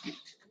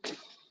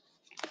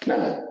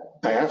 Now,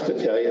 I have to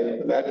tell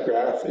you, that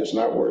graph is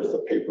not worth the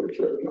paper it's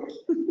written on,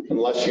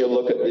 unless you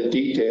look at the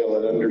detail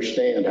and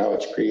understand how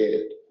it's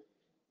created.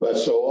 But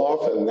so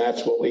often,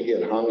 that's what we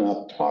get hung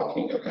up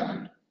talking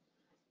about.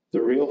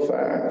 The real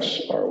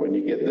facts are when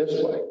you get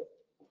this way.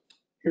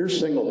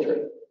 Here's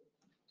Singletree,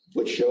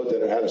 which showed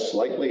that it had a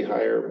slightly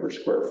higher per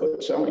square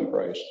foot selling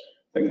price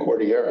than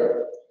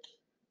Cordillera.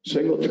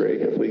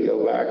 Singletree, if we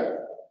go back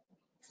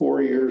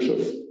 4 years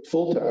of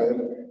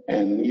full-time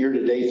and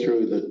year-to-date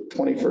through the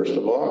 21st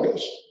of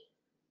August,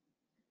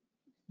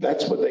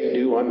 that's what they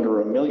do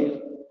under 1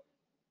 million.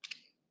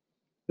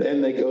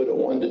 Then they go to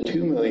 1 to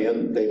 2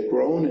 million. They've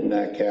grown in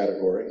that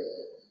category,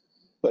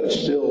 but it's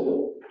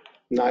still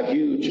not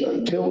huge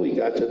until we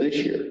got to this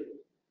year.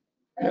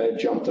 And it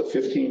jumped to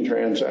 15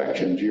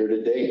 transactions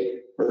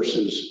year-to-date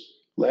versus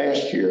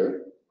last year,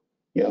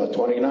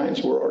 29,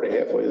 so we're already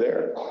halfway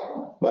there.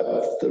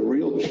 But the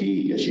real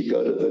key is you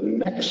go to the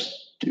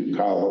next 2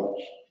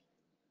 columns.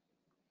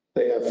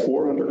 They have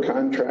 4 under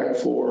contract,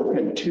 4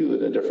 and 2 in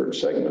the different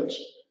segments.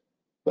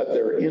 but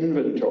their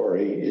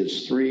inventory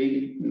is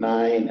 3,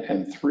 9,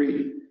 and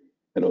 3.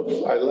 And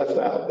I left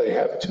out, they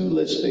have 2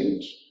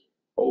 listings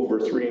over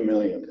 3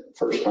 million,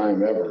 first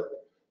time ever.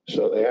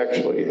 So they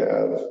actually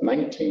have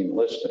 19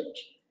 listings.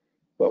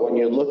 But when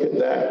you look at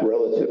that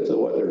relative to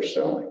what they're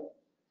selling,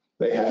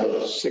 they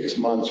have 6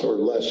 months or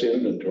less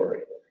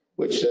inventory,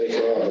 which says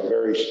they have a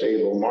very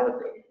stable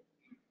market.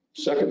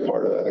 Second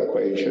part of that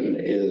equation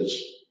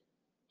is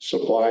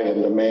supply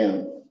and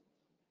demand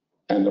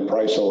and the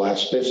price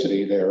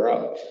elasticity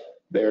thereof.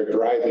 They're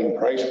driving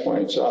price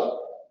points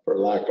up for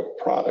lack of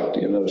product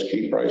in those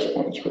key price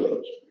points for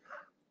those.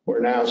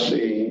 We're now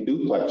seeing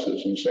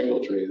duplexes in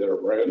Singletree that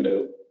are brand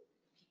new,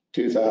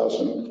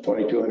 2,000,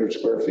 2,200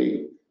 square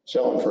feet,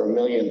 selling for $1.2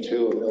 million,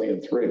 $1.3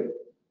 million.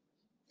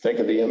 Think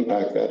of the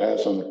impact that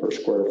has on the per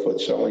square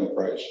foot selling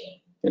price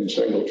in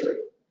Singletree.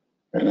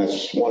 And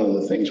that's one of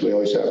the things we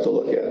always have to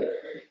look at.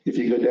 If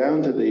you go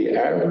down to the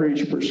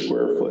average per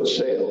square foot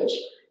sales,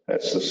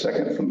 that's the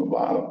second from the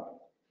bottom.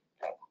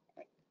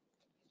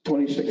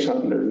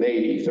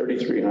 2,680,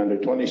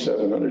 3,300,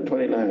 2,700,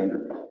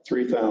 2,900,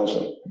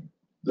 3,000.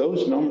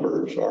 Those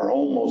numbers are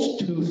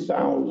almost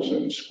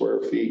 2,000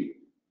 square feet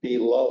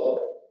below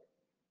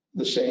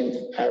the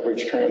same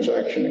average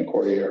transaction in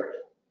Cordillera,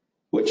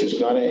 which is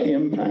going to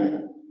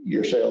impact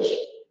your sales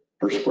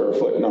per square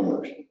foot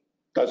numbers.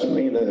 Doesn't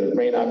mean that it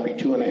may not be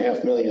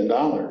 $2.5 million,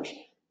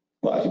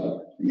 but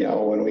you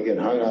know, when we get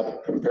hung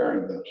up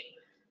comparing those,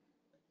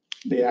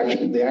 the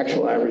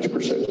actual average per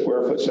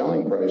square foot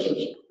selling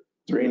prices,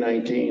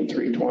 319,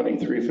 320,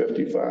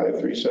 355,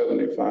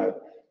 375,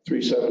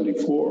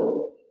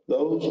 374,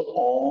 those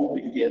all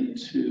begin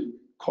to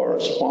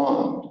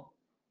correspond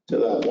to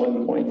that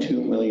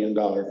 $1.2 million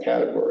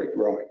category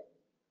growing.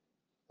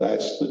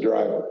 That's the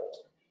driver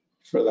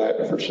for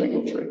that for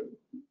Singletree.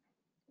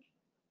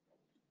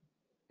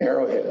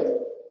 Arrowhead.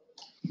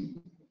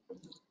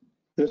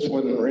 This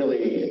one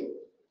really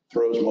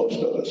throws most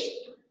of us.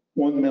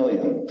 1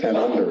 million and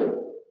under.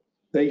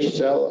 They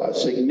sell a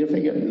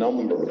significant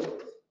number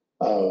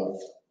of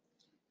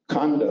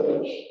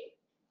condos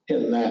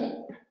in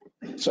that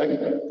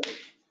segment.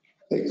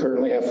 They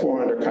currently have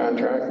 4 under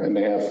contract and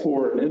they have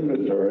 4 in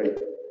inventory.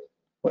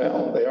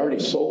 Well, they already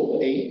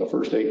sold 8 in the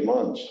first 8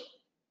 months.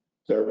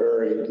 They're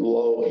very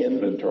low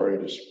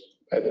inventory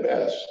at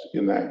best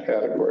in that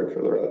category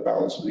for the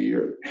balance of the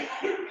year.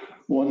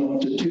 1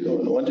 to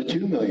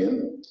 2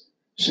 million,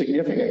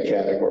 significant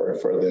category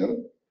for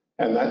them.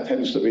 And that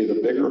tends to be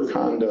the bigger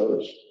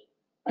condos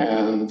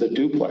and the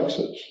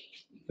duplexes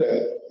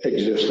that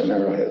exist in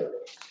Arrowhead.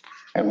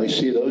 And we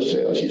see those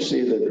sales. You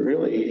see that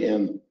really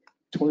in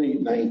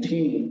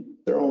 2019,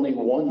 they're only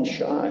 1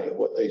 shy of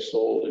what they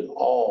sold in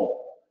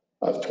all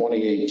of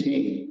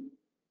 2018.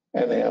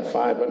 And they have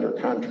 5 under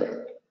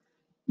contract.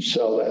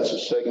 So that's a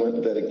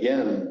segment that,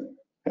 again,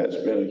 has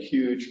been a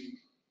huge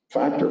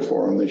factor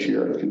for them this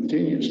year and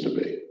continues to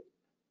be.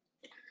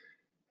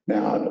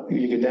 Now,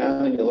 you get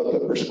down and you look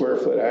at per square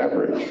foot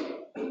average,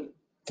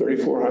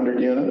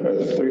 3,400 unit,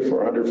 or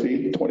 3,400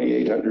 feet,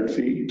 2,800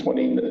 feet,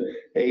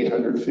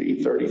 2,800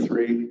 feet,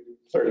 33,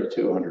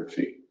 3,200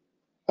 feet.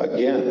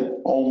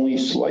 Again, only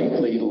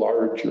slightly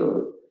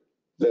larger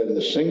than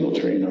the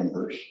Singletree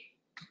numbers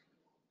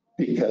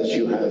because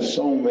you have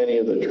so many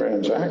of the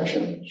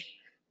transactions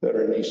that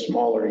are in these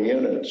smaller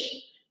units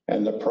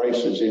and the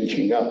price is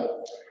inching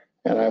up.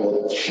 And I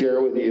will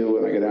share with you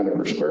when I get down to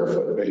per square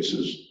foot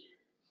basis,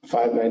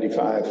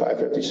 595,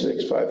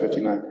 556,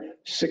 559,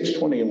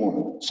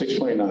 621,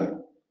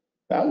 629.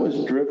 That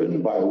was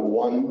driven by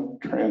 1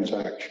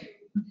 transaction.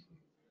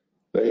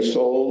 They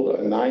sold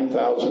a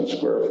 9,000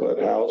 square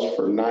foot house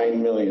for $9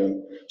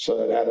 million.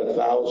 So it had a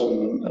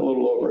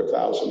little over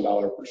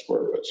 $1,000 per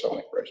square foot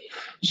selling price.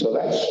 So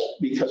that's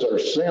because our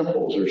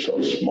samples are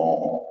so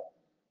small.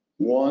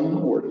 1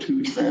 or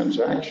 2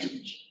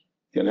 transactions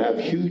can have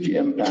huge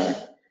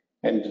impact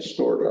and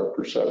distort our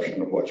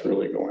perception of what's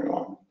really going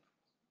on.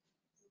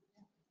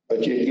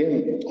 But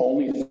again,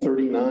 only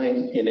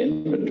 39 in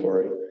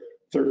inventory,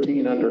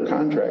 13 under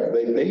contract.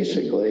 They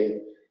basically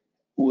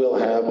will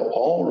have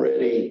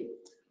already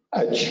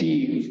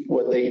achieved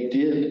what they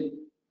did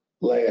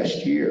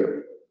last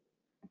year.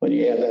 When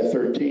you add that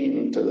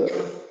 13 to the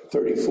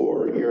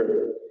 34,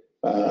 you're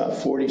at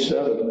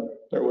 47.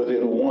 They're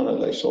within 1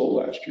 that they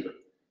sold last year.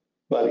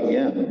 But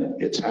again,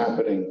 it's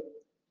happening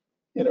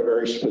in a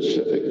very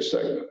specific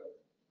segment.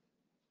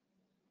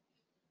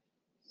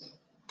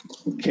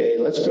 Okay,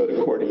 let's go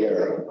to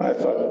Cordillera. I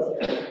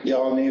thought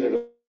y'all needed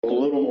a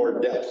little more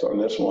depth on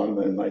this one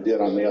than I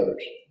did on the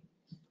others.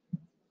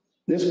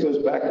 This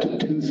goes back to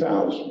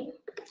 2000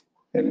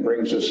 and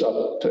brings us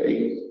up to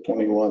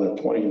 8/21 of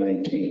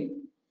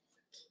 2019.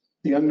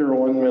 The under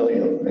 1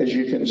 million, as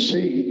you can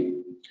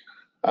see,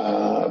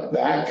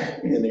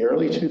 back in the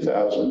early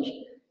 2000s,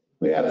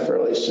 we had a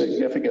fairly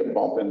significant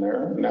bump in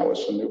there, and that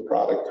was some new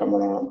product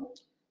coming on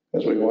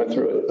as we went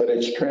through it. But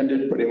it's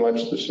trended pretty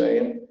much the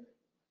same.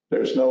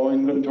 There's no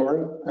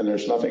inventory and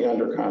there's nothing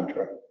under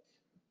contract.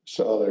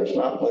 So there's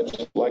not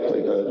much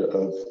likelihood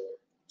of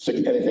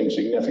anything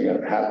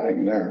significant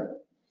happening there.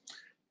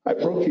 I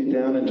broke you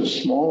down into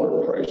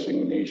smaller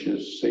pricing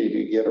niches so you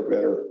could get a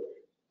better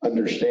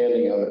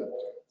understanding of it.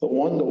 The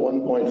 1 to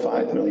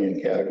 1.5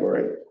 million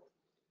category,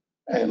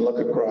 and look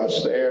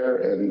across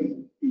there,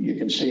 and you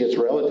can see it's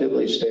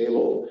relatively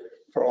stable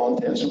for all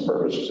intents and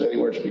purposes,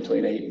 anywhere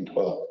between 8 and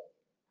 12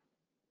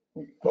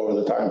 over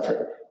the time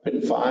frame.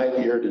 Been 5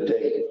 year to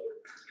date.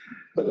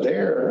 But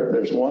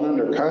there's one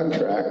under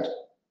contract,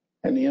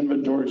 and the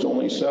inventory is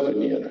only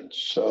 7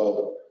 units.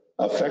 So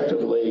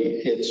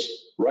effectively,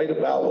 it's right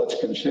about what's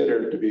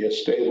considered to be a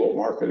stable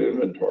market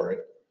inventory.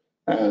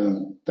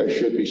 And there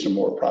should be some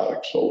more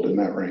products sold in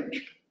that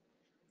range.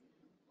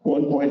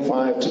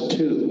 1.5 to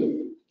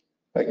 2.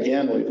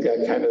 Again, we've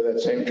got kind of that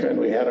same trend.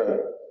 We had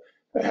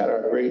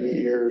our great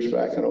years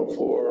back in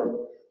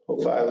 04,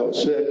 05,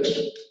 06,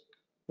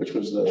 which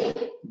was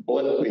the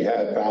blip we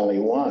had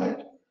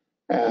valley-wide.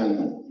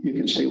 And you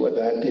can see what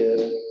that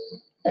did.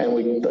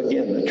 And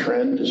again, the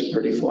trend is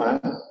pretty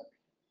flat.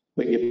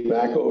 We get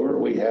back over,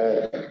 we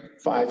had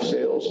 5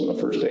 sales in the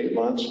first 8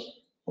 months,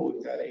 but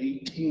we've got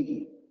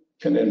 18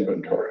 in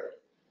inventory.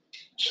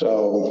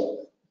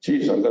 So,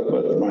 geez, I'm gonna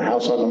put my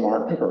house on the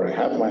market, or I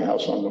have my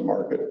house on the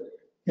market.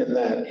 In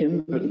that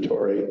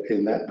inventory,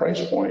 in that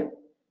price point,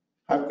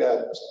 I've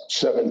got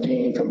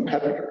 17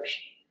 competitors,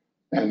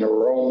 and there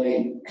were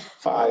only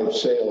 5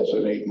 sales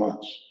in 8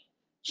 months.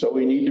 So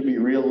we need to be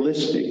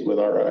realistic with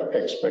our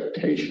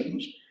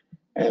expectations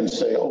and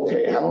say,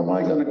 okay, how am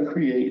I going to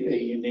create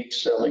a unique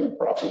selling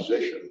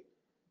proposition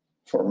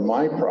for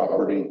my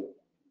property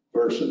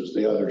versus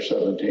the other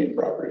 17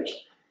 properties?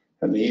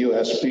 And the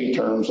USP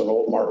term's an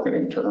old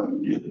marketing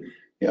term. You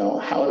know,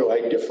 how do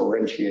I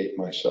differentiate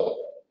myself?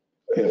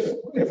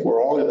 If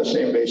we're all in the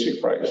same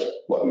basic price,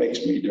 what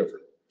makes me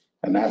different?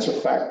 And that's a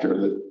factor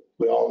that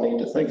we all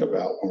need to think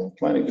about when we're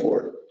planning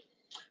for it.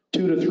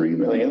 2 to 3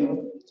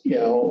 million, you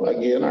know,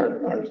 again,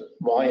 our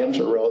volumes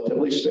are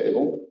relatively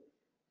stable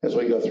as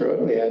we go through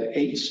it. We had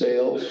 8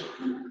 sales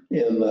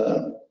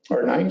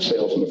or 9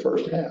 sales in the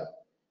first half,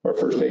 or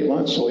first 8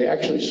 months. So we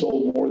actually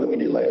sold more than we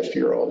did last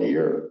year all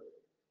year.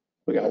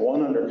 We got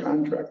 1 under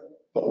contract,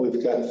 but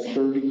we've got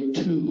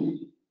 32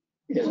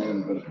 in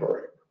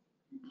inventory.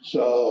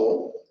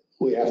 So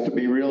we have to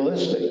be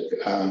realistic.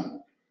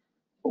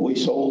 We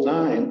sold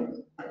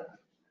 9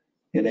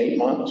 in 8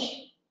 months,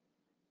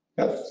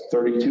 got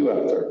 32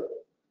 out there.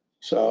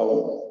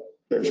 So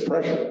there's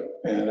pressure,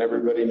 and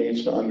everybody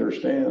needs to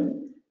understand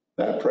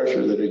that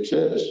pressure that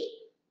exists.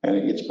 And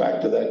it gets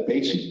back to that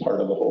basic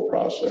part of the whole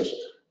process.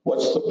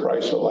 What's the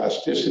price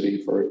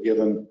elasticity for a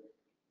given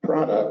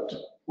product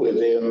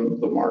within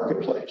the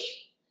marketplace?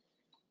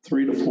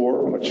 3 to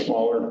 4, much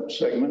smaller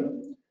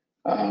segment.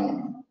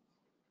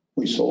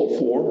 We sold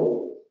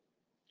 4.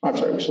 I'm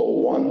sorry, we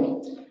sold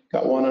 1,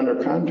 got 1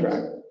 under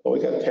contract, but we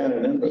got 10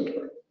 in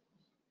inventory.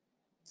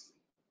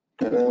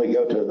 And then we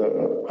go to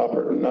the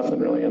upper, nothing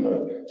really in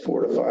the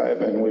 4 to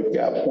 5, and we've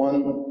got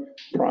 1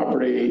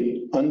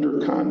 property under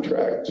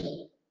contract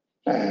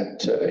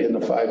at in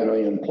the 5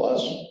 million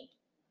plus,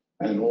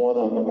 and 1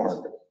 on the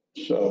market.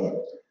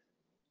 So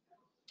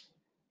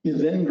you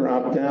then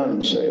drop down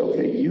and say,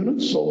 okay,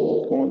 units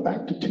sold going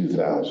back to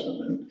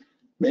 2000, and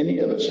many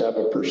of us have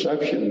a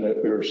perception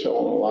that we were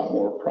selling a lot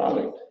more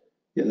product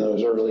in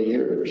those early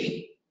years,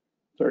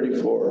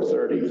 34,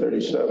 30,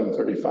 37,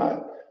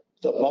 35.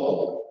 The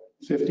bubble,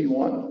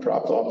 51,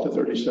 dropped off to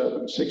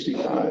 37,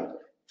 65,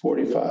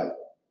 45.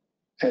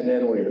 And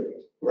then we're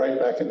right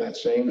back in that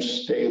same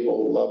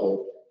stable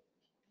level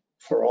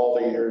for all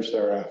the years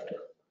thereafter.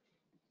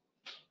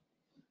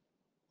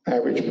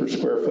 Average per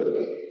square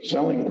foot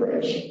selling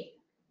price,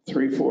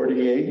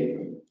 $348.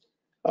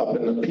 Up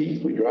in the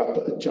peak, we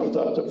jumped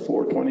up to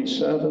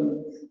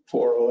 $427,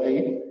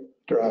 $408,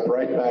 dropped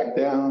right back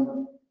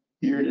down.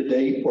 Year to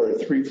date, we're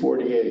at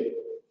 $348.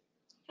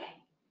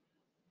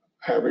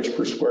 Average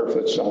per square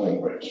foot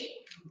selling price.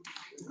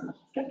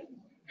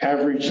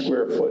 Average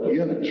square foot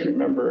units,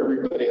 remember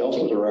everybody else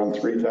was around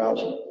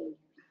 3,000.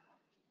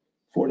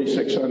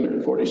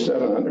 4,600,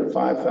 4,700,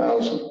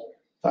 5,000,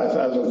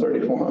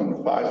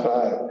 5,031,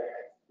 5,500.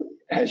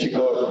 As you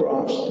go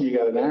across, you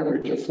got an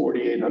average of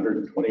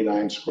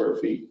 4,829 square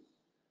feet,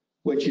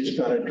 which is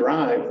going to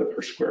drive the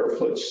per square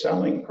foot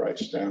selling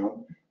price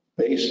down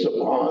based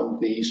upon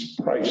these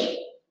price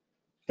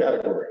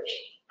categories.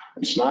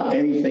 It's not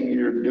anything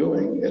you're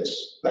doing.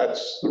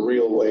 That's the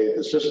real way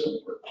the system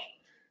works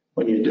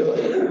when you do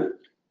it.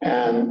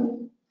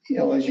 And you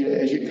know, as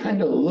you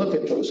kind of look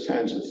at those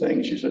kinds of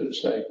things, you sort of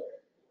say,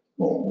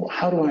 well,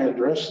 how do I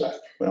address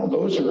that? Well,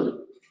 those are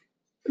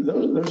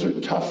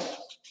tough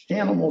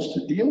animals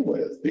to deal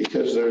with,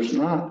 because there's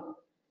not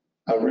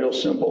a real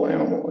simple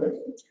animal.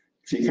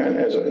 If you kind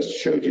of, as I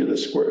showed you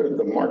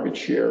the market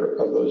share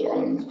of those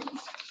on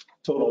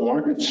total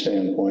market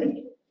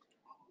standpoint,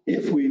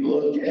 if we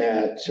look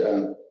at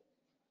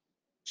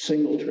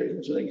single trade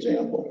as an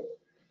example,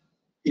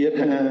 it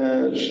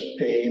has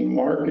a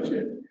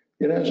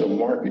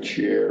market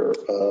share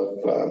of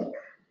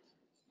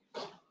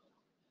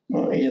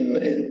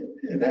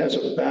it has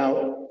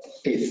about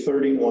a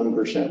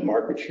 31%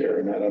 market share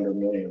in that under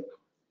million.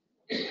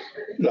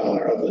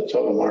 of the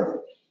total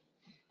market.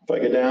 If I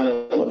go down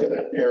and look at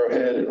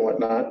Arrowhead and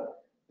whatnot,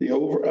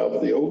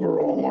 of the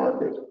overall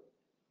market,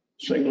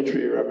 single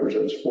tree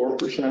represents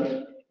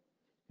 4%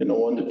 in the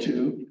 1 to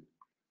 2.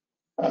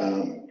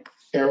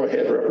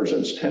 Arrowhead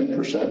represents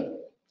 10%.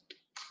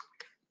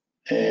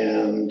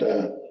 And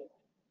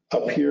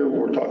up here,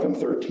 we're talking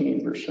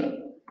 13%.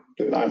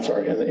 I'm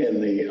sorry, in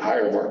the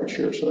higher market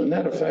share. So the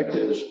net effect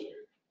is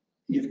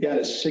you've got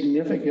a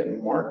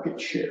significant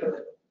market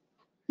share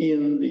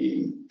in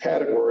the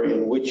category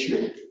in which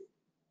you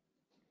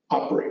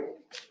operate.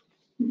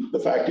 The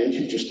fact is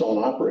you just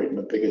don't operate in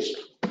the biggest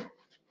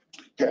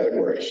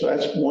category. So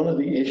that's one of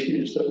the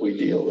issues that we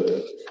deal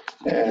with,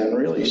 and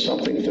really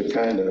something to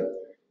kind of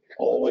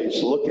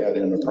always look at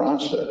in the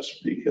process,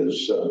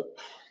 because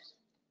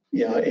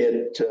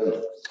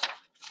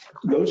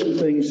those are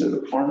things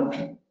that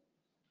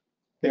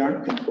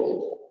aren't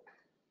controllable.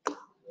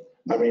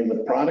 I mean,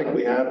 the product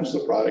we have is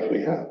the product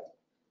we have.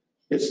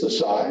 It's the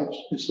size,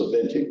 it's the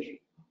vintage,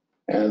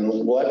 and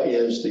what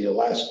is the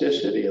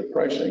elasticity of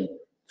pricing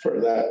for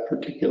that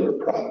particular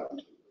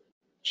product.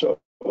 So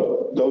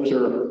those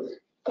are,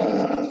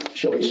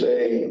 shall we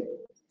say,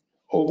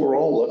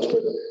 overall looks,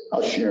 but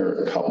I'll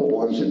share a couple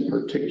ones in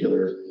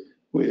particular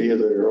with you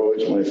that are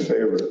always my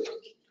favorite.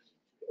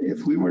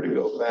 If we were to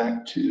go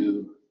back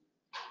to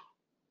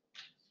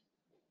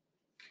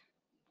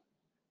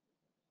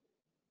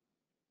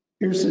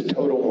here's the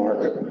total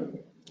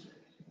market.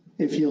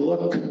 If you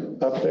look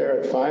up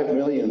there at 5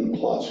 million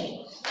plus,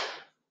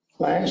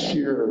 last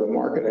year the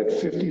market had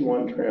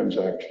 51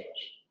 transactions.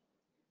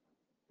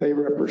 They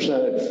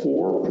represented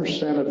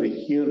 4% of the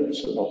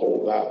units in the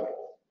whole valley.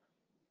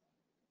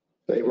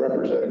 They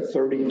represented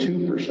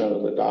 32%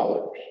 of the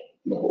dollars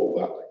in the whole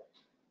valley.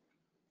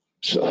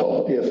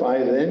 So if I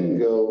then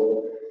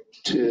go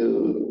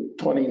to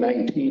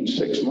 2019,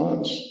 6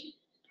 months,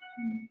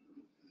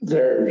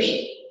 there's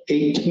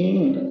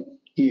 18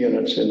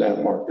 units in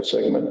that market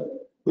segment,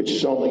 which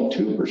is only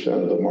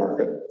 2% of the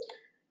market.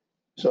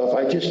 So if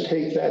I just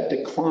take that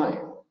decline,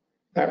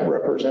 that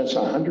represents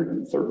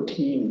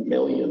 $113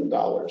 million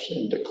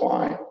in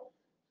decline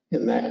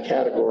in that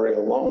category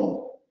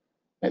alone.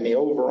 And the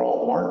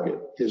overall market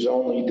is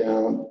only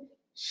down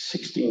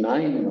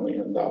 $69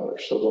 million.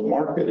 So the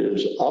market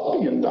is up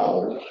in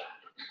dollars,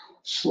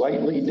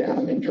 slightly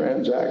down in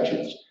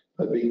transactions,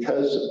 but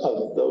because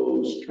of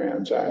those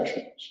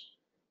transactions,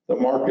 the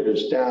market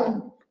is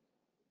down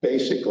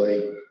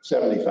basically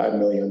 $75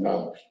 million.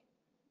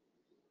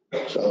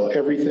 So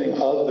everything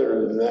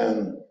other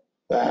than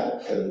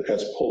that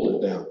has pulled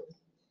it down.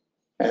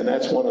 And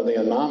that's one of the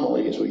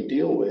anomalies we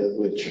deal with,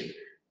 which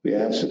we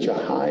have such a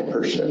high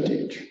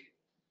percentage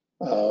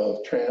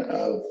of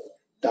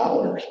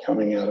dollars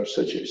coming out of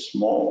such a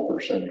small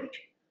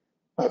percentage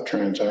of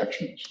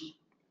transactions,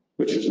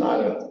 which is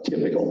not a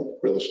typical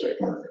real estate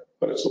market,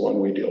 but it's the one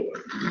we deal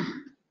with.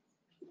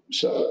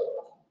 So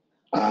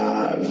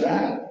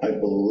that, I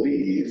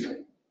believe,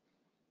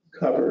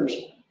 covers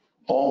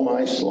all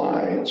my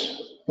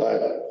slides,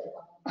 but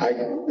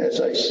as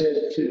I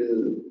said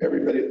to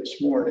everybody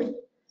this morning,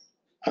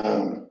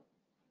 I'm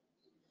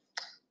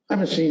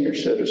a senior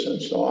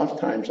citizen, so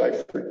oftentimes I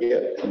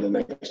forget in the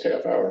next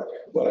half hour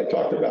what I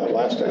talked about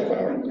last half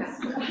hour.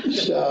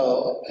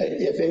 So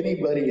if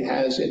anybody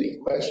has any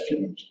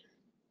questions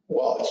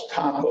while it's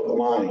top of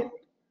mind,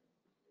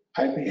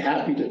 I'd be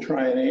happy to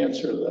try and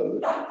answer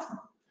those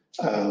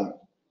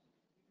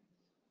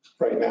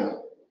right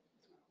now.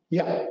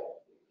 Yeah.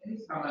 Can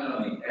you comment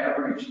on the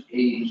average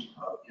age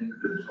of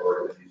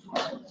inventory in these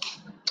markets?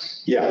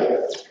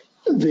 Yeah.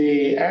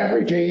 The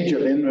average age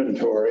of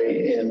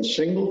inventory in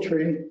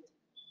Singletree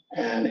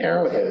and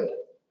Arrowhead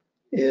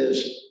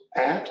is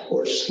at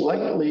or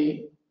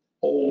slightly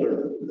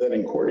older than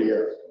in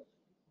Cordillera.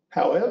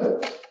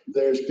 However,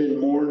 there's been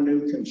more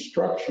new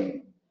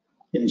construction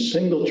in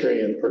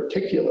Singletree in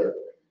particular.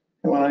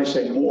 And when I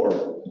say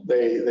more,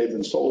 they've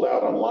been sold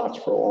out on lots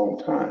for a long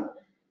time.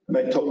 And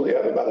they totally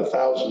have about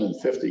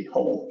 1,050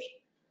 homes.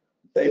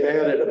 They've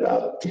added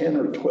about 10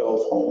 or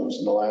 12 homes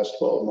in the last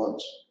 12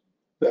 months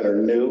that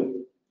are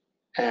new,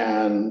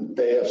 and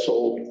they have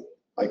sold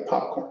like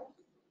popcorn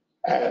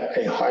at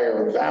a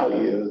higher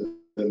value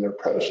than their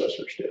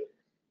predecessors did.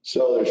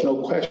 So there's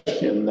no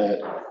question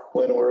that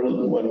when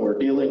we're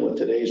dealing with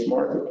today's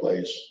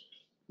marketplace,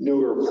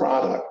 newer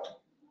product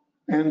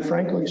and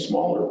frankly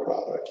smaller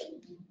product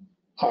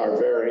are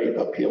very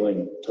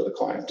appealing to the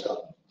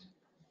clientele.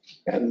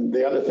 And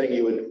the other thing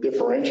you would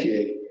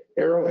differentiate,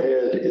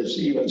 Arrowhead is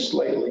even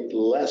slightly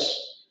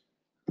less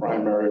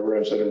primary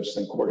residence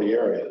than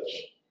Cordillera is.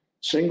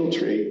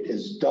 Singletree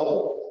is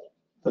double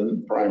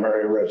the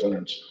primary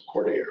residence of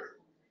Cordillera.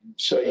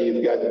 So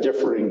you've got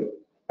differing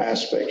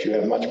aspects. You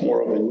have much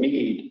more of a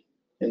need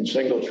in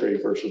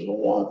Singletree versus the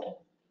want.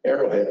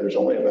 Arrowhead, there's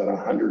only about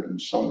 100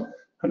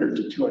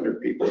 to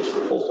 200 people as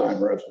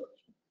full-time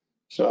residents.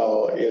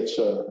 So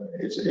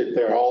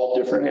they're all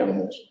different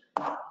animals,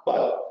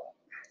 but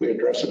we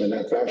address them in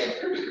that fashion.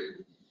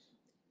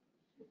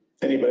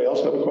 Anybody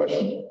else have a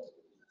question?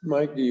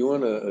 Mike, do you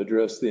want to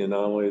address the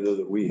anomaly though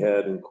that we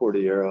had in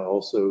Cordillera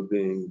also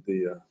being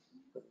the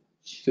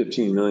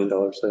 $15 million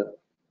sale?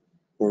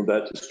 Won't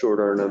that distort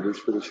our numbers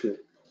for this year?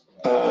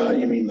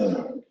 You mean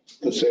the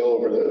sale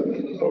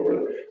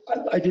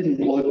I didn't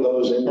plug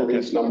those into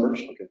these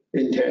numbers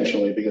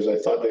intentionally because I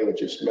thought they would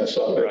just mess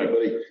up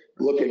everybody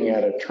looking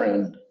at a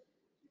trend.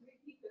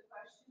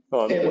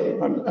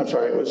 I'm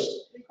sorry, it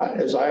was,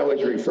 as I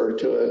always refer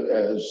to it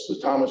as the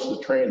Thomas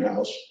the Train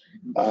House.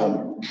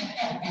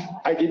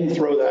 I didn't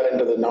throw that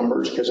into the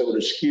numbers because it would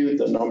have skewed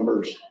the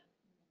numbers.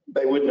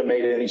 They wouldn't have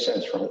made any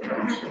sense from a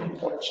trend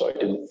standpoint, so I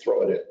didn't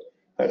throw it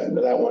in.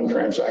 That one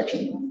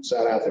transaction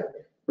sat out there,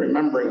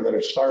 remembering that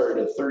it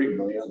started at 30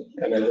 million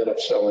and ended up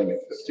selling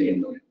at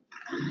 15 million.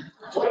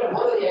 What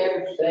are the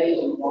average days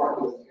in the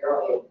market with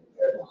Arrowhead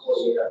compared to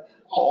Cordillera?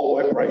 All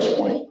by price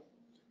point.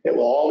 It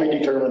will all be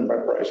determined by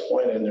price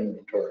point and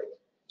inventory.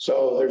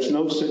 So there's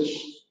no such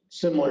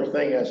similar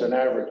thing as an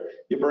average.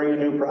 You bring a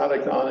new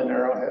product on in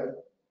Arrowhead,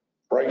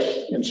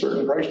 price in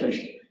certain price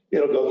niche,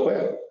 it'll go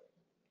quick.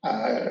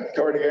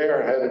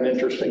 Cordillera had an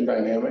interesting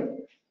dynamic.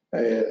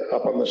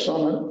 Up on the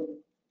summit,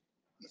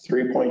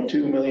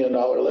 $3.2 million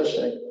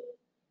listing,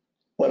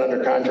 went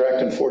under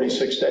contract in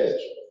 46 days,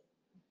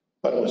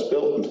 but it was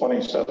built in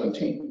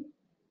 2017.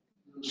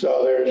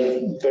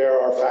 So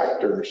there are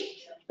factors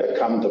that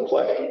come to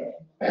play.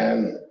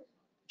 And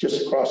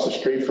just across the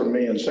street from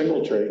me in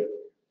Singletree,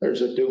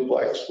 there's a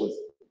duplex with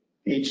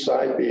each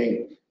side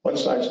being, one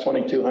side's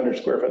 2,200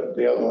 square foot,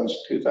 the other one's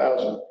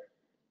 2,000.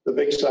 The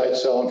big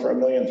side's selling for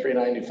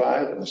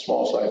 $1,395,000 and the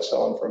small side's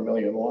selling for $1,1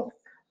 million.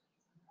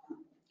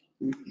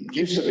 It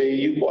used to be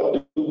you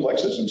bought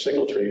duplexes in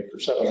Singletree for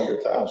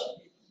 $700,000.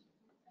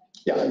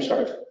 Yeah, I'm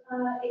sorry.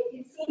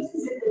 It seems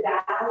as if the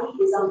valley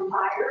is on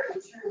fire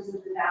in terms of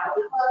the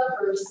Valley Club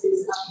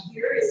versus up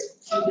here.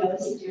 Do you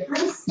notice a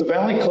difference? The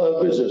Valley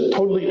Club is a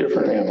totally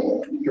different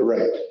animal. You're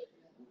right.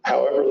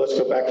 However, let's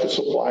go back to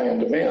supply and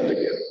demand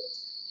again.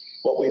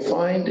 What we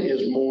find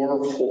is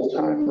more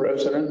full-time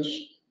residents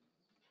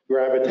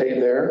gravitate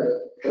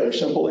there. Very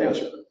simple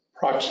answer,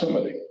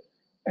 proximity.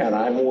 And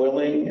I'm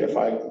willing, if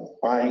I'm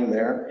buying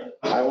there,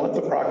 I want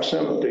the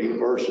proximity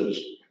versus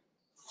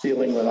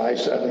feeling that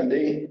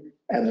I-70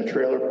 and the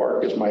trailer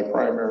park is my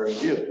primary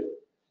view.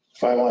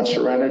 If I want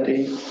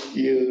serenity,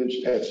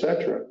 views,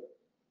 etc.,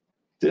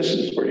 this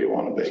is where you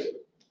want to be.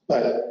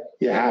 But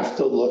you have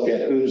to look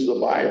at who's the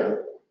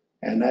buyer,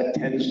 and that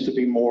tends to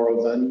be more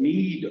of a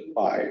need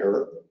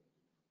buyer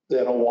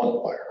than a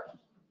want buyer.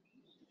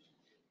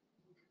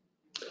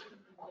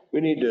 We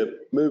need to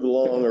move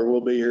along or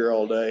we'll be here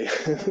all day.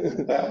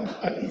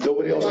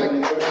 Nobody else has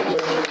any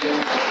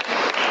questions?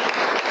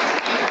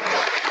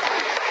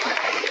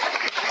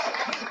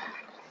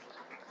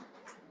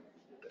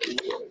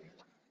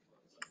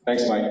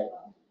 Thanks, Mike.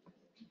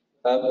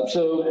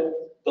 So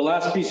the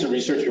last piece of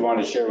research we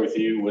wanted to share with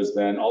you was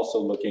then also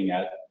looking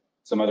at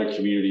some other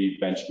community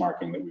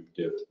benchmarking that we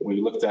did. We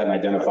looked at and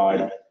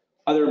identified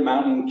other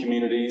mountain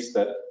communities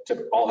that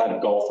all had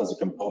golf as a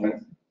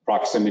component,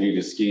 proximity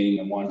to skiing,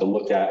 and wanted to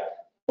look at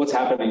what's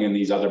happening in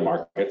these other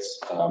markets.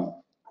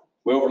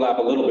 We overlap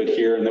a little bit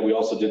here, and then we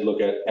also did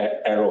look at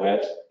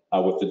Arrowhead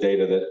with the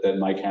data that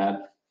Mike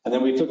had. And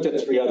then we looked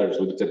at three others.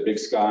 We looked at Big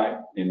Sky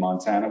in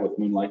Montana with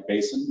Moonlight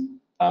Basin.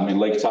 In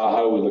Lake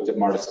Tahoe, we looked at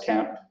Martis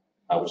Camp,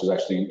 which is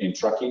actually in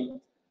Truckee.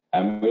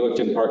 And we looked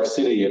in Park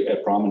City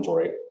at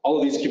Promontory. All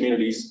of these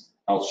communities,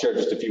 I'll share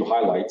just a few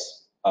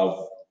highlights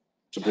of,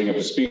 to bring up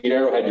to speed.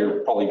 Arrowhead,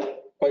 you're probably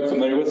quite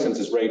familiar with since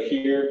it's right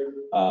here.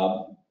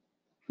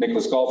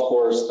 Nicholas Golf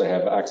Course, they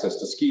have access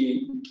to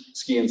ski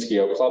and ski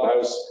out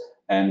clubhouse.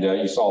 And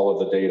you saw all of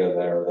the data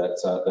there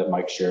that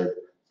Mike shared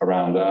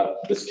around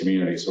this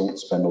community. So we won't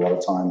spend a lot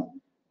of time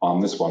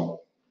on this one.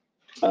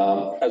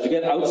 As we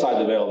get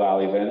outside the Vail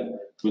Valley then,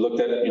 we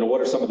looked at,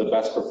 what are some of the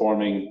best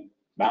performing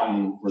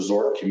mountain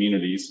resort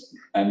communities?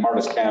 And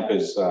Martis Camp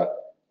is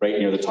right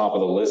near the top of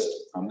the list.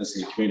 This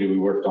is a community we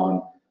worked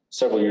on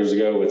several years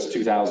ago. It's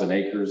 2,000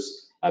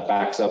 acres,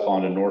 backs up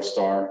onto North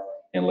Star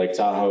in Lake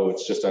Tahoe.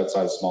 It's just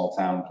outside a small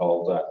town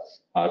called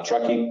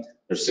Truckee.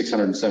 There's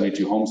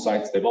 672 home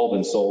sites. They've all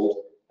been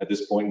sold at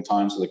this point in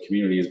time, so the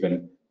community has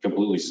been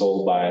completely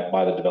sold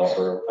by the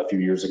developer a few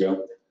years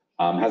ago.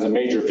 Has a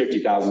major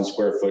 50,000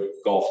 square foot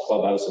golf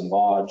clubhouse and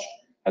lodge.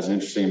 Has an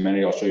interesting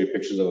amenity. I'll show you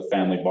pictures of a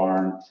family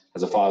barn.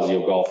 Has a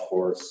Fazio golf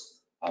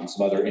course.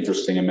 Some other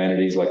interesting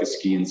amenities like a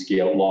ski and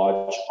ski out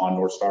lodge on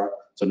North Star.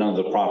 So none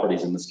of the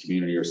properties in this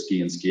community are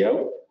ski and ski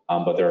out,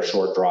 but they're a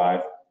short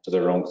drive to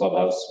their own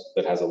clubhouse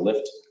that has a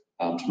lift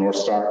to North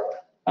Star.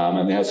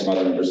 And they have some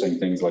other interesting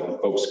things like a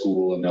folk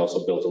school, and they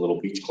also built a little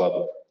beach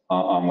club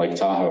on Lake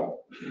Tahoe.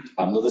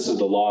 This is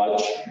the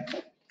lodge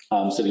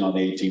sitting on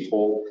the 18th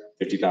hole,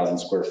 50,000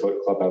 square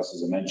foot clubhouse,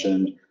 as I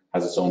mentioned,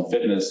 has its own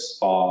fitness,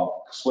 spa,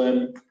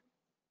 swim.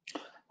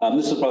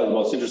 This is probably the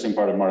most interesting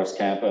part of Martis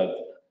Camp.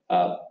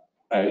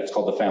 It's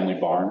called the family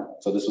barn.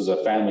 So this was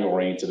a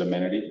family-oriented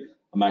amenity.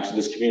 Actually,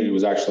 this community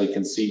was actually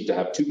conceived to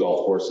have two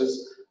golf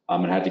courses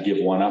and had to give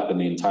one up in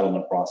the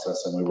entitlement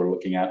process. And we were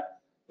looking at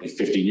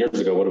 15 years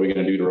ago, what are we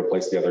going to do to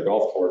replace the other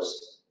golf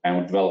course?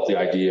 and developed the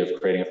idea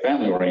of creating a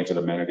family-oriented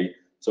amenity.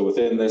 So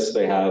within this,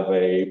 they have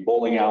a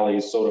bowling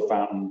alley, soda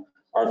fountain,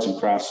 arts and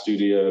crafts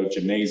studio,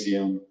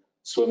 gymnasium,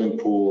 swimming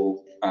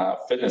pool,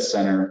 fitness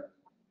center,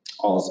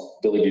 all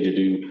ability to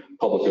do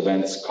public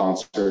events,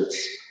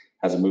 concerts,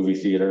 has a movie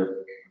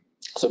theater.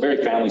 So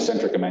very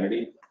family-centric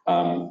amenity.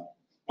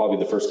 Probably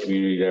the first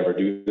community to ever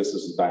do this.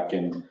 This is back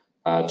in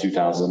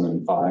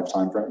 2005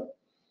 timeframe.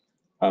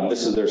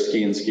 This is their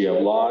ski and ski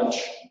out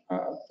lodge,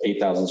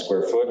 8,000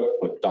 square foot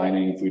with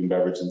dining, food and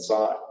beverage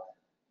inside.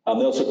 They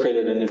also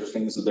created an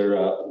interesting, this is their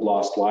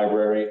lost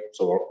library.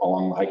 So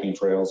along the hiking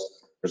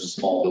trails, there's a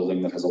small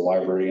building that has a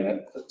library in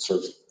it that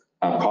serves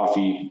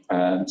coffee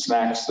and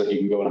snacks that you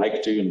can go and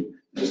hike to and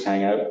just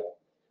hang out.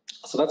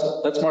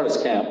 So that's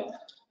Martis Camp.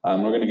 We're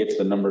going to get to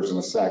the numbers in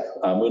a sec.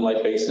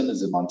 Moonlight Basin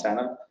is in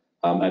Montana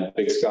at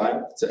Big Sky.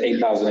 It's an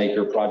 8,000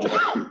 acre project,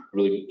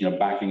 really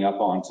backing up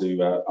onto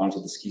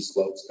the ski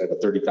slopes. They have a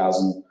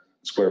 30,000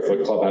 square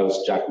foot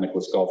clubhouse, Jack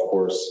Nicklaus golf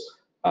course.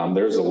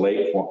 There's a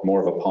lake,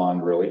 more of a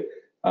pond really,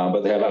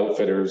 but they have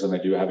outfitters and they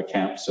do have a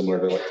camp similar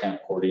to like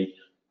Camp Cordy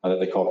that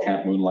they call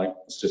Camp Moonlight.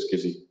 This just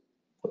gives you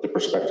what the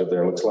perspective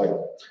there looks like.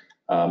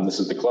 This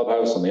is the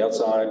clubhouse on the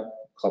outside,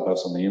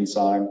 clubhouse on the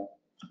inside.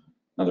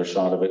 Another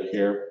shot of it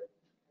here.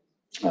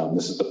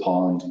 This is the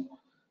pond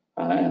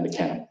and the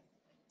camp.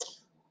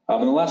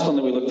 And the last one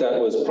that we looked at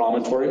was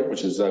Promontory,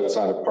 which is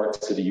outside of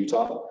Park City,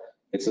 Utah.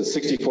 It's a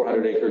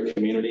 6,400 acre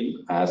community,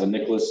 has a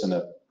Nicklaus and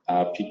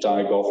a Pete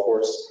Dye golf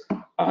course,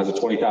 has a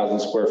 20,000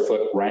 square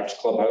foot ranch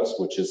clubhouse,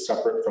 which is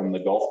separate from the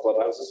golf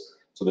clubhouses.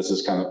 So this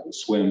is kind of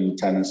swim,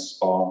 tennis,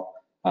 spa,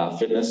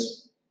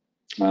 fitness.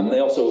 They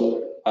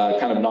also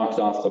kind of knocked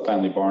off the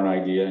family barn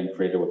idea and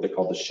created what they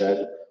call the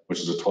Shed, which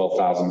is a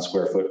 12,000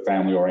 square foot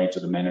family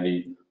oriented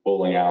amenity,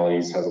 bowling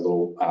alleys, has a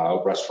little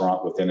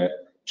restaurant within it,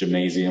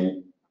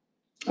 gymnasium.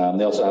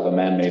 They also have a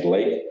man-made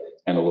lake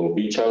and a little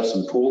beach house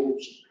and pool.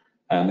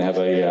 And they have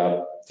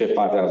a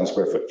 5,000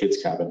 square foot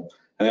kids cabin.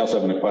 And they also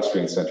have an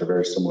equestrian center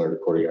very similar to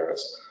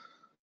Cordillera's.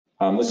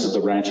 This is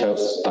the ranch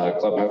house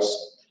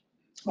clubhouse.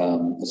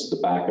 This is the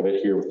back of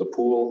it here with the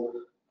pool.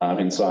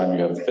 Inside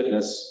you have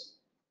fitness.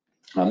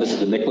 This is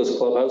the Nicklaus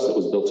clubhouse that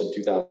was built in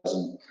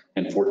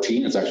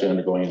 2014. It's actually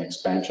undergoing an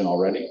expansion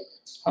already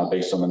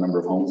based on the number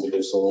of homes that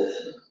they sold.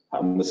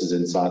 This is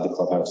inside the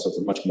clubhouse, so it's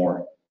a much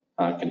more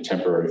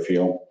contemporary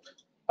feel.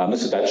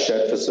 This is that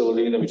shed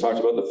facility that we talked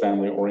about, the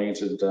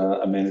family-oriented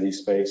amenity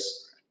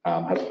space.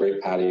 Has a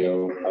great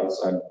patio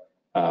outside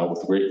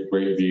with a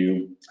great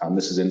view.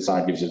 This is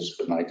inside, gives you just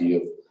an idea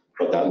of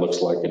what that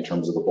looks like in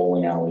terms of the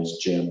bowling alleys,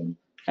 gym,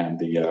 and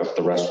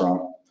the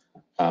restaurant.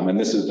 And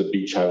this is the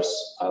beach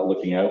house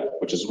looking out,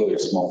 which is really a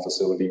small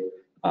facility,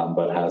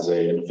 but has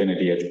an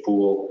infinity edge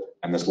pool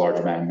and this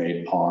large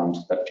man-made pond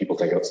that people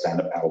take out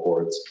stand-up paddle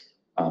boards,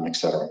 et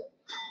cetera.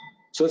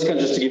 So that's kind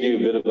of just to give you a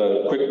bit of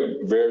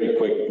a very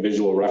quick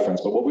visual reference,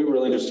 but what we were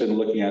really interested in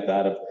looking at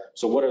that of,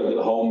 so what are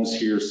the homes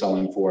here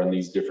selling for in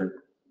these different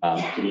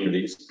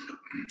communities?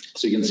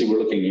 So you can see we're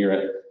looking here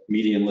at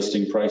median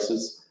listing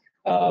prices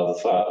of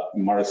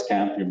Martis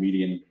Camp. Your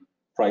median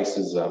price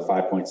is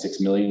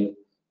 5.6 million,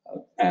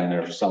 and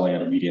they're selling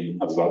at a median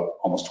of about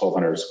almost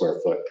 1,200 square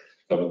foot.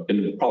 So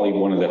been probably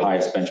one of the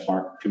highest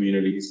benchmark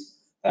communities.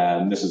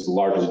 And this is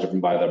largely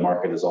driven by the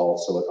market is all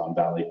Silicon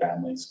Valley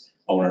families,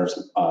 owners,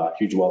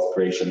 huge wealth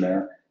creation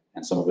there,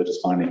 and some of it is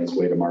finding its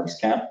way to Martis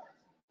Camp.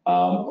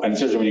 And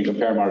certainly when you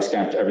compare Martis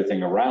Camp to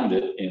everything around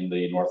it in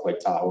the North Lake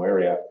Tahoe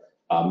area,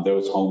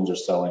 those homes are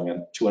selling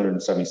at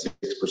 276%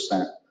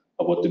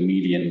 of what the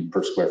median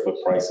per square foot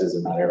price is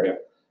in that area.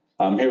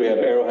 Here we have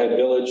Arrowhead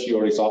Village. You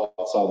already saw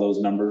those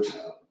numbers.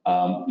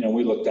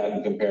 We looked at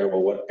and compared,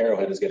 well, what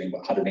Arrowhead is getting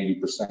about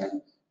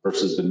 180%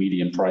 versus the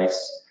median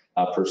price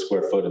per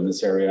square foot in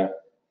this area.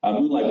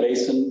 Moonlight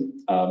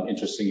Basin,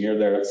 interesting here,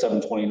 they're at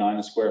 729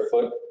 a square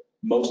foot.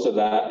 Most of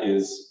that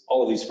is,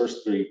 all of these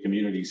first three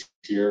communities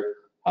here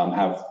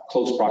have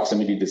close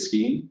proximity to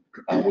skiing,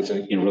 which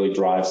really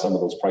drives some of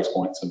those price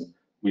points. And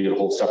we did a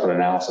whole separate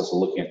analysis of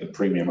looking at the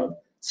premium of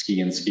ski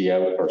in, ski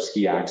out, or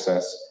ski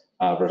access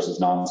versus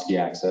non-ski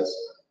access.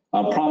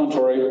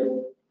 Promontory,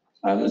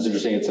 it's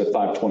interesting, it's at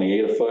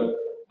 528 a foot,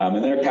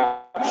 and they're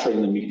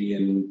capturing the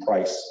median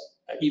price,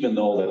 even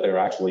though that they're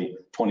actually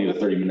 20 to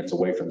 30 minutes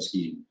away from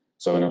skiing.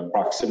 So in a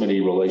proximity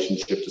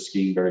relationship to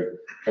skiing, very,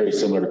 very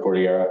similar to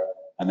Cordillera.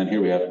 And then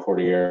here we have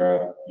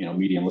Cordillera,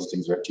 median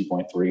listings are at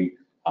 2.3,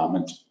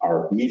 and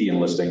our median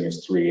listing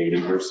is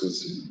 380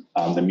 versus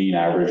the mean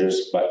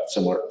averages, but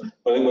similar.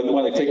 But I think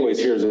one of the takeaways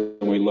here is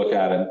when we look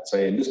at it and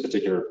say in this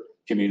particular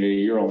community,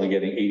 you're only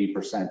getting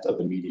 80% of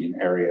the median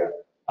area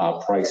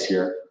price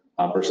here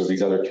versus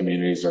these other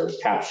communities are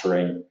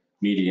capturing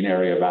median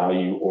area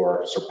value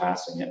or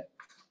surpassing it.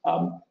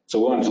 So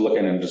we wanted to look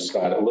at it and just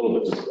a little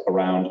bit just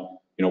around,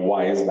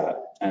 why is that?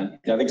 And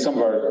I think some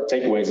of our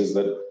takeaways is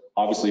that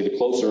obviously the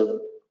closer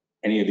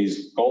any of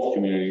these golf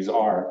communities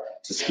are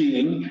to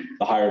skiing,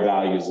 the higher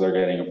values they're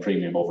getting a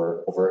premium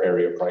over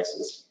area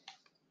prices.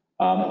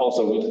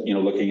 Also,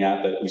 looking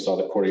at that, we saw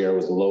that Cordillera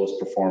was the lowest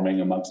performing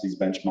amongst these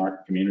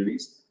benchmark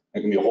communities.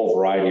 There can be a whole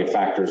variety of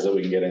factors that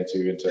we can get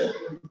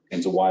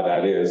into why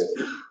that is.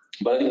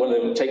 But I think one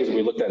of the takeaways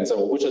we looked at and said,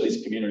 well, which of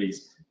these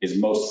communities is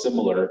most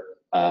similar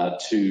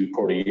to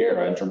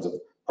Cordillera in terms of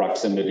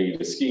proximity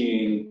to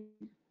skiing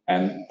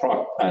and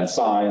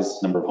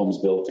size, number of homes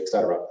built, et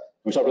cetera.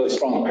 We saw a really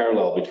strong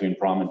parallel between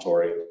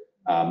Promontory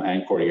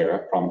and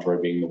Cordillera,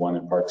 Promontory being the one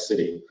in Park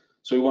City.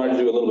 So we wanted to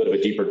do a little bit of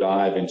a deeper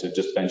dive into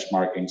just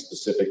benchmarking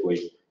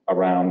specifically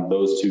around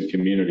those two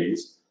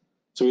communities.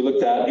 So we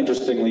looked at,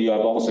 interestingly, you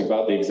have almost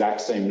about the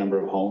exact same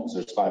number of homes.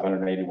 There's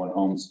 581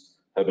 homes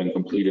have been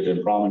completed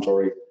in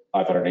Promontory,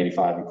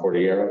 585 in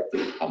Cordillera.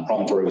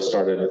 Promontory was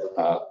started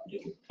about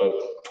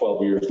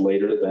 12 years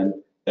later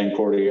than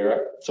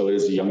Cordillera, so it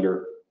is a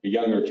younger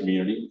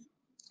community.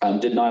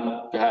 Did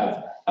not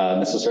have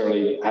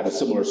necessarily have a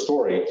similar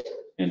story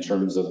in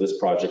terms of this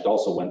project.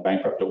 Also went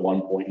bankrupt at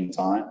one point in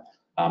time.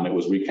 It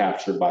was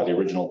recaptured by the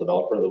original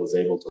developer that was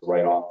able to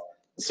write off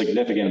a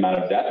significant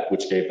amount of debt,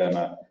 which gave them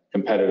a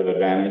competitive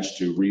advantage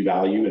to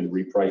revalue and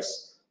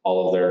reprice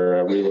all of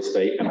their real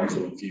estate and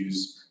also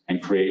infuse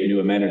and create new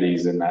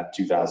amenities in that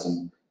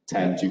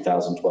 2010,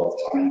 2012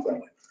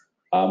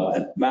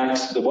 timeframe.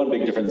 Max, the one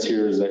big difference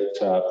here is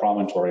that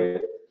Promontory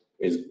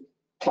is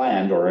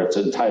planned, or it's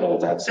entitled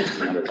to have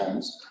 1,600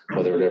 homes,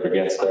 whether it ever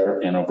gets there,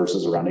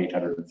 versus around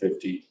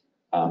 850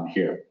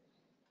 here.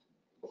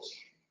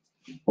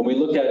 When we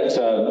look at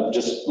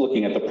just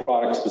looking at the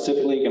product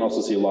specifically, you can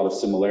also see a lot of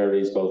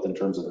similarities, both in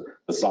terms of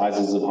the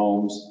sizes of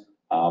homes.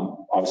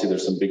 Obviously,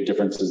 there's some big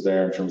differences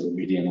there in terms of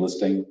median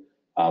listing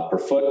per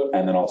foot,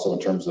 and then also in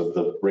terms of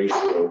the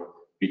ratio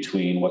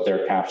between what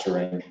they're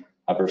capturing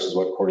versus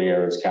what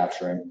Cordillera is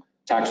capturing.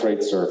 Tax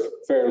rates are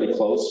fairly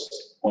close,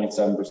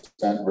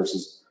 0.7%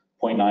 versus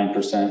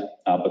 0.9%,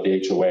 but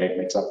the HOA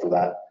makes up for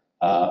that.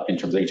 In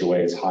terms of HOA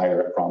is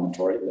higher at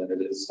Promontory than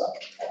it is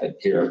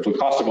here. The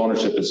cost of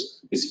ownership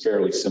is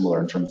fairly similar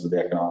in terms of the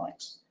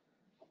economics.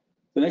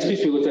 The next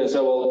piece we looked at is,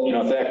 well,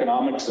 if the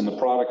economics and the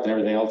product and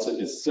everything else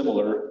is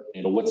similar,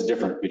 what's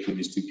different between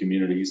these two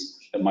communities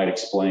that might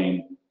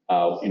explain,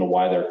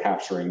 why they're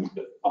capturing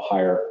a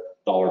higher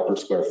dollar per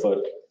square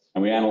foot.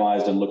 And we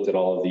analyzed and looked at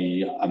all of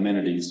the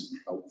amenities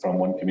from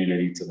one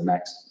community to the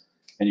next.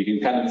 And you can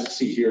kind of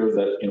see here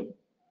that,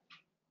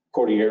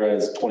 Cordillera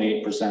has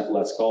 28%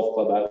 less golf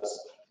clubhouses,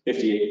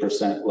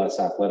 58% less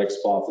athletic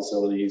spa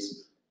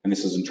facilities. And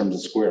this is in terms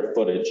of square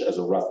footage as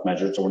a rough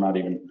measure. So we're not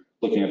even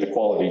looking at the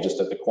quality, just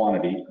at the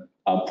quantity.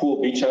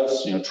 Pool beach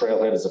house,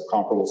 Trailhead is of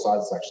comparable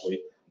size. It's actually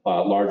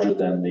larger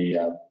than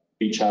the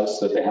beach house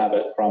that they have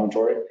at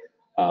Promontory.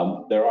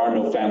 There are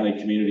no family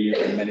community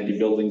or amenity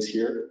buildings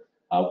here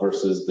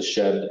versus the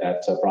shed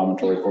at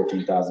Promontory,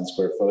 14,000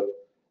 square foot.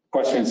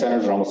 Equestrian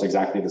centers are almost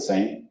exactly the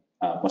same.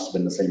 Must have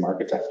been the same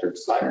architect or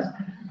designer,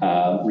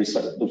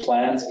 reset the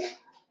plans.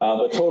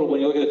 But when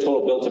you look at the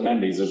total built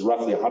amenities, there's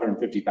roughly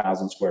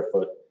 150,000 square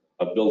foot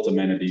of built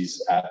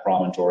amenities at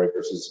Promontory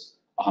versus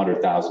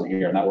 100,000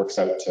 here. And that works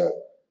out to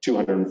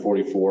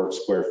 244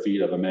 square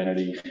feet of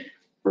amenity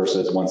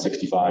versus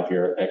 165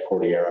 here at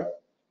Cordillera.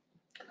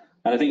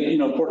 And I think,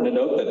 important to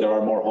note that there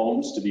are more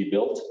homes to be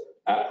built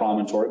at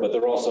Promontory, but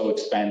they're also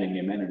expanding the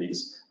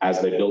amenities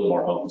as they build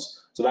more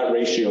homes. So that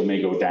ratio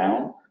may go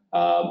down,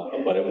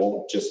 but it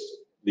won't just,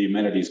 the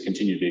amenities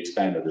continue to be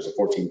expanded. There's a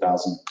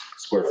 14,000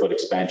 square foot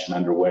expansion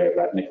underway of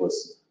that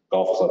Nicholas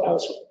Golf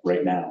Clubhouse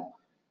right now.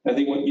 I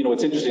think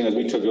what's interesting as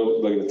we took a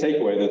look at the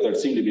takeaway, that there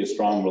seemed to be a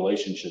strong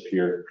relationship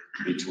here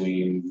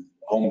between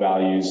home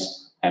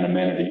values and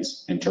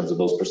amenities in terms of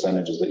those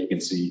percentages that you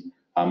can see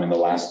in the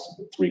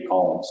last three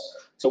columns.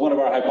 So one of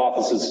our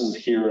hypotheses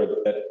here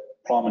that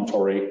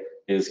Promontory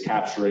is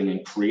capturing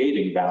and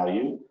creating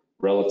value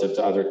relative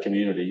to other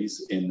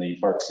communities in the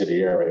Park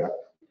City area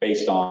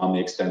based on the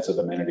extensive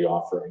amenity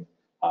offering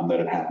that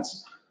it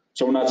has.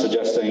 So we're not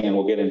suggesting, and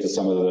we'll get into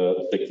some of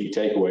the key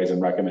takeaways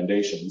and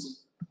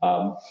recommendations,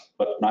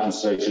 but not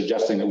necessarily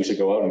suggesting that we should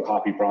go out and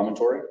copy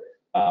Promontory.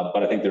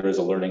 But I think there is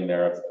a learning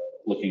there of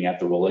looking at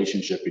the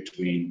relationship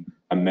between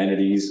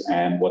amenities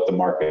and what the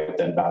market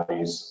then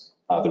values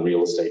the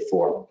real estate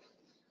for.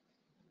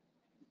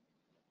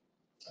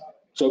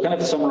 So kind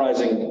of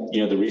summarizing,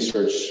 the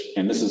research,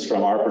 and this is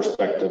from our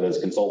perspective as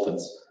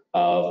consultants,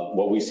 of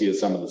what we see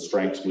as some of the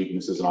strengths,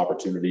 weaknesses, and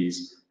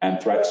opportunities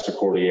and threats to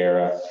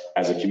Cordillera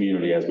as a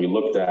community. As we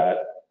looked at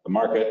the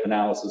market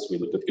analysis, we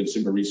looked at the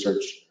consumer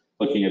research,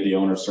 looking at the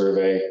owner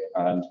survey,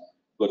 and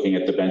looking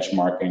at the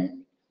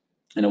benchmarking.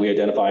 And we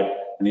identified,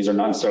 and these are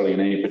not necessarily in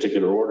any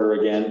particular order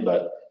again,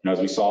 but as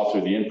we saw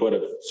through the input,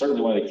 of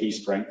certainly one of the key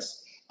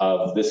strengths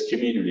of this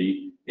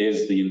community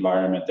is the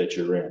environment that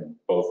you're in,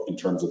 both in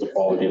terms of the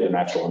quality of the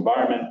natural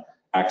environment,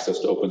 access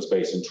to open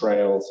space and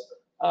trails.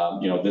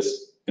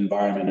 This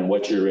environment and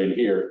what you're in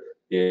here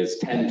is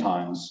 10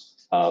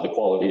 times the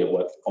quality of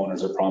what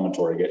owners of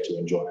Promontory get to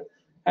enjoy.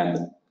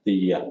 And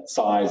the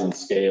size and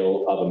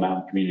scale of a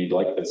mountain community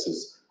like this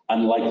is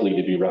unlikely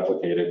to be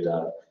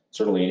replicated,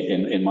 certainly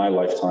in my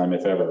lifetime,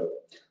 if ever.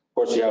 Of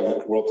course, you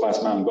have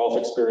world-class mountain golf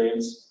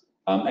experience,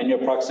 and your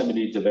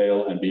proximity to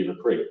Vail and Beaver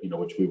Creek,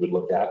 which we would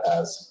look at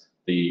as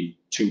the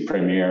two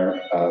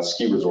premier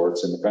ski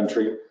resorts in the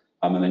country.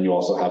 And then you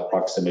also have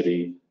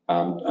proximity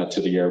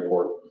to the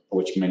airport,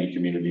 which many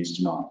communities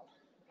do not.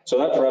 So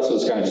that for us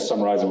was kind of just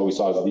summarizing what we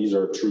saw as these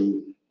are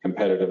true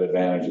competitive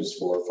advantages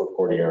for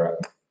Cordillera.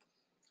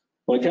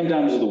 When it came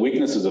down to the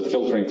weaknesses of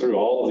filtering through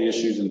all of the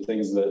issues and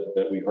things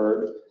that we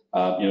heard,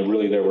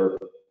 really there were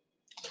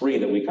three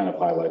that we kind of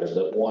highlighted.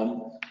 That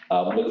one,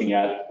 looking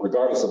at,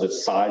 regardless of the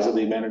size of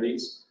the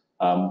amenities,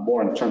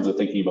 more in terms of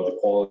thinking about the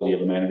quality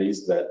of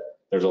amenities, that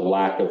there's a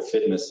lack of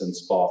fitness and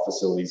spa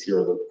facilities here,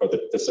 or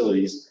the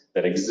facilities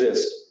that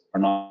exist are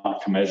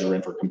not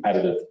commensurate or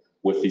competitive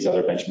with these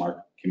other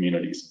benchmark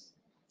communities.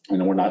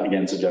 And we're not,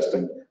 again,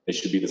 suggesting they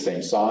should be the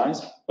same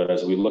size, but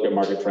as we look at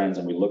market trends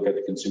and we look at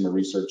the consumer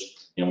research,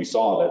 we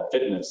saw that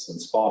fitness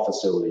and spa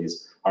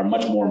facilities are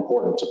much more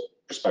important to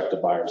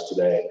prospective buyers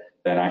today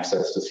than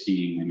access to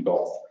skiing and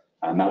golf.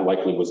 And that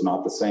likely was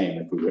not the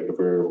same if we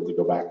were able to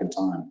go back in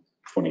time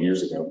 20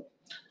 years ago.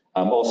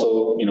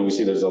 Also, we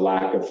see there's a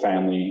lack of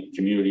family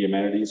community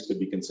amenities could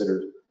be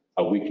considered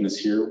a weakness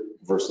here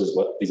versus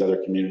what these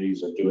other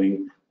communities are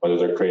doing, whether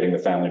they're creating the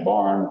family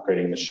barn,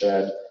 creating the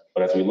shed.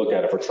 But as we look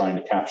at it, we're trying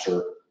to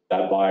capture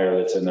that buyer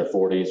that's in their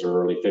 40s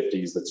or early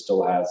 50s that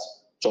still has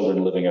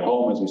children living at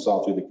home, as we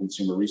saw through the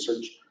consumer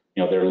research.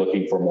 They're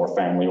looking for more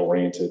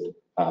family-oriented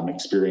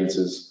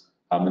experiences.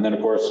 And then,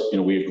 of course,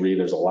 we agree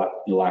there's a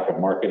lack of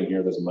marketing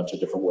here. There's a bunch of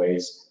different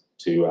ways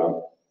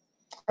to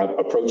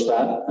approach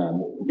that, and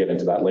we'll get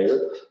into that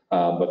later.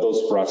 But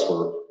those for us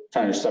were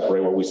trying to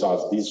separate what we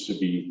saw as these should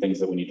be things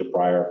that we need to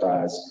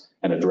prioritize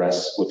and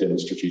address within the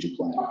strategic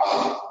plan.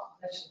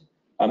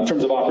 In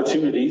terms of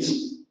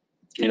opportunities,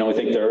 I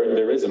think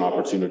there is an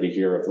opportunity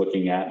here of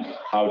looking at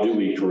how do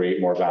we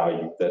create more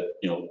value, that,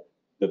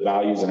 the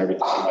values and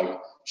everything I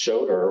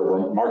showed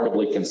are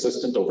remarkably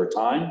consistent over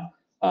time.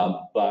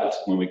 But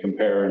when we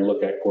compare and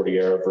look at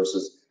Cordillera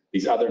versus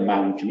these other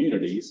mountain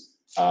communities,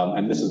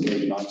 and this is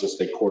maybe not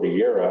just a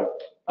Cordillera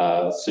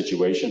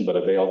situation, but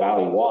a Vail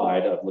Valley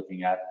wide of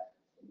looking at,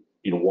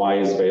 why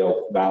is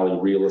Vail Valley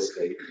real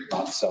estate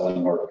not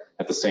selling or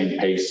at the same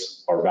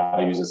pace or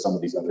values as some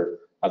of these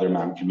other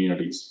mountain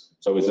communities?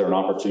 So is there an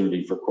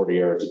opportunity for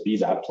Cordillera to be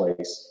that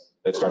place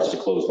that starts to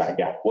close that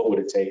gap? What would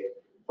it take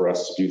for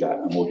us to do that?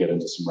 And we'll get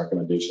into some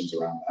recommendations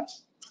around that.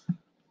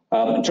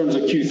 In terms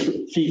of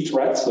key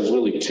threats, there's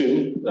really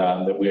two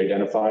that we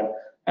identified.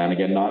 And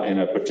again, not in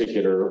a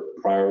particular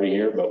priority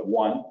here, but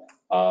one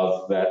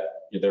of that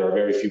there are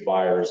very few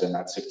buyers in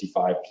that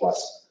 65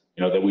 plus,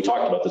 that we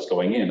talked about this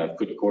going in, of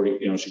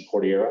should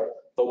Cordillera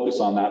focus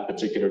on that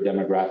particular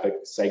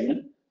demographic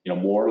segment,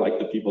 more like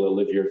the people that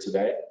live here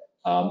today.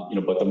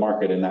 But the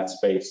market in that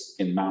space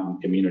in mountain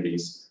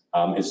communities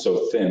is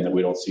so thin that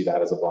we don't see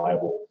that as a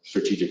viable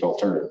strategic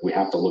alternative. We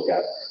have to look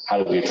at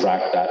how do we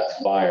attract that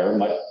buyer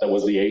that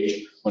was the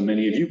age when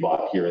many of you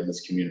bought here in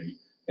this community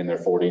in their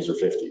 40s or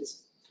 50s.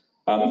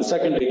 The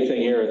second big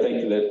thing here, I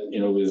think that,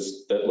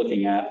 is that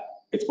looking at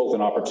it's both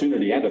an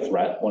opportunity and a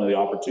threat. One of the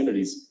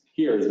opportunities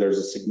here is there's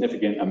a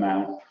significant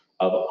amount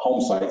of home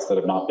sites that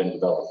have not been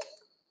developed.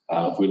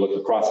 If we look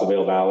across the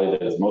Vail Valley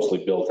that is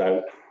mostly built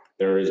out,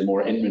 there is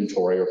more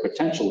inventory or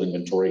potential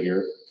inventory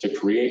here to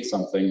create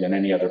something than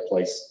any other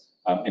place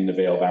in the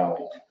Vail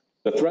Valley.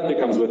 The threat that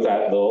comes with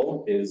that,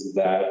 though, is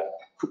that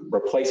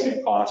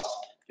replacement cost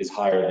is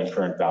higher than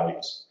current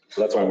values. So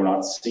that's why we're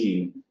not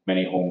seeing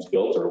many homes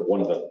built, or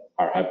one of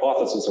our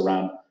hypothesis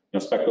around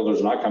spec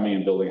builders are not coming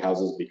and building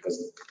houses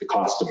because the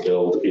cost to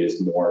build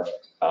is more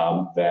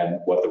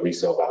than what the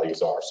resale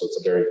values are. So it's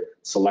a very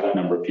select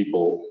number of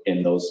people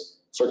in those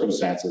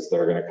circumstances that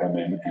are going to come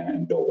in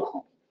and build a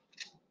home.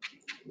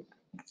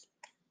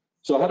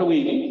 So how do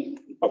we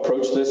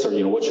approach this, or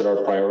what should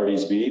our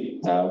priorities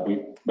be?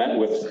 We met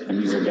with, and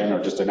these again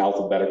are just in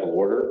alphabetical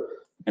order,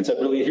 and said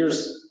really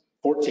here's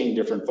 14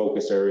 different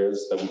focus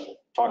areas that we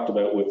talked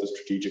about with the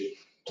strategic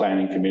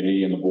planning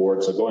committee and the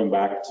board. So going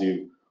back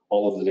to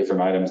all of the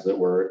different items that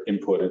were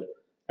inputted,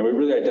 and we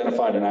really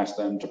identified and asked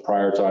them to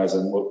prioritize,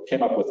 and what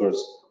came up with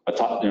was a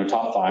top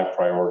 5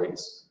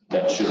 priorities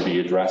that should be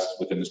addressed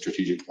within the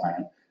strategic plan.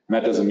 And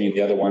that doesn't mean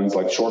the other ones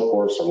like short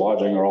course or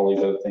lodging or all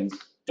these other things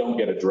don't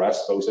get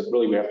addressed, but we said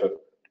really we have to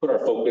put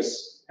our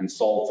focus and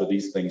solve for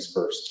these things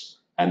first,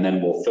 and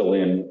then we'll fill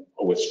in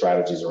with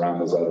strategies around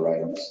those other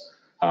items.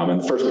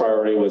 And the first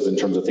priority was in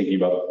terms of thinking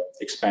about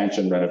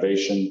expansion,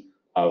 renovation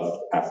of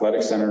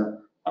athletic center.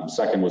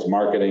 Second was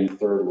marketing.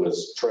 Third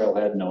was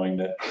trailhead, knowing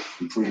that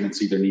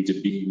improvements either need to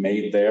be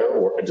made there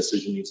or a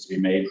decision needs to be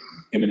made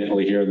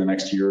imminently here in the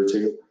next year or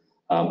two.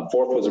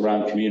 Fourth was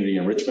around community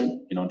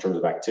enrichment, in terms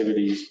of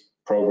activities,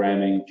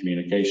 programming,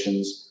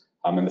 communications.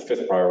 And the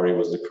fifth priority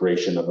was the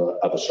creation of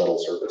a shuttle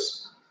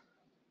service.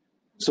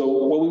 So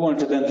what we wanted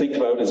to then think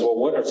about is, well,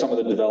 what are some of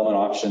the development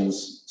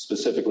options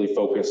specifically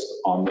focused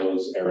on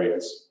those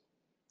areas?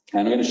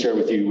 And I'm going to share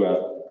with you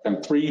kind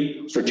of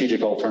 3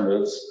 strategic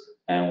alternatives,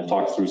 and we'll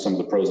talk through some of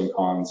the pros and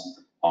cons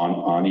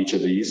on each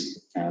of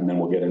these, and then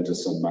we'll get into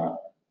some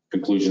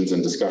conclusions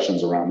and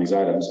discussions around these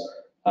items.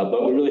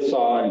 But we really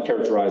saw and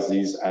characterized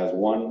these as,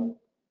 one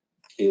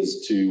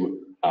is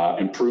to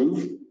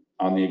improve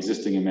on the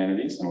existing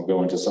amenities, and we'll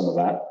go into some of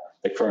that.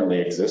 that currently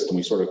exist. And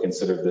we sort of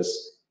consider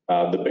this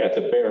at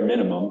the bare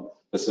minimum,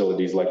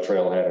 facilities like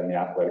Trailhead and the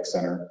Athletic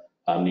Center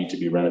need to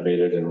be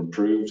renovated and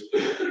improved.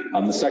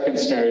 The second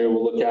scenario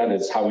we'll look at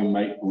is how we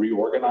might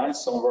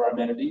reorganize some of our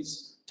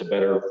amenities to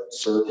better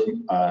serve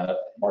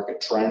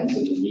market trends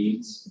and the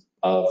needs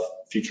of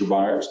future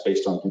buyers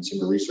based on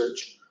consumer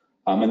research.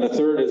 And the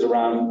third is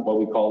around what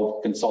we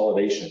call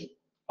consolidation,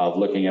 of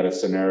looking at a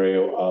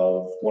scenario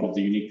of one of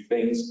the unique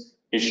things,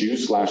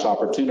 issues /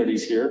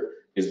 opportunities here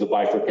is the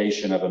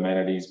bifurcation of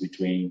amenities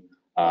between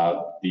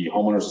the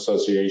homeowners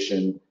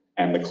association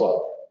and the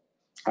club.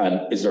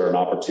 And is there an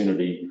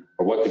opportunity,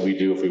 or what could we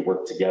do if we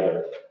work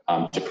together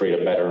to create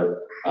a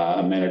better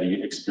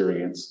amenity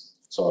experience?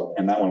 So,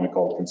 and that one we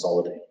call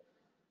consolidate.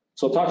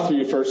 So I'll talk through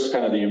you first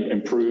kind of the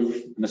improve,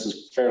 and this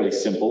is fairly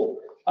simple.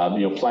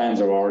 Plans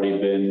have already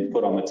been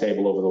put on the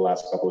table over the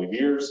last couple of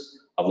years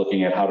of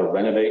looking at how to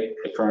renovate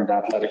the current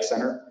athletic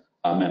center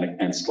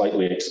and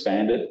slightly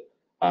expand it.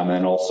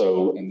 And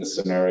also in the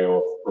scenario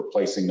of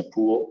replacing the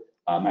pool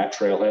at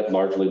Trailhead,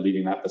 largely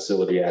leaving that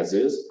facility as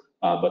is,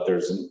 but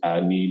there's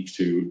a need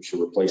to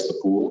replace the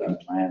pool, and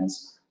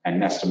plans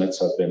and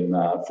estimates have been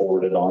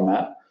forwarded on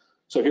that.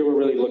 So here we're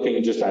really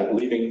looking just at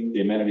leaving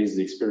the amenities,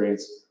 the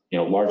experience,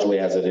 largely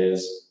as it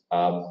is,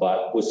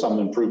 but with some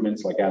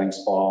improvements like adding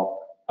spa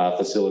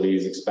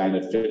facilities,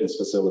 expanded fitness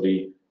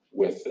facility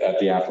at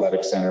the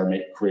athletic center,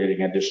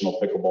 creating additional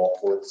pickleball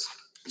courts.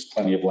 There's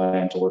plenty of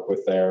land to work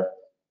with there.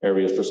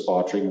 Areas for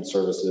spa treatment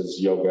services,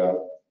 yoga,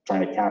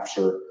 trying to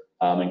capture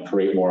and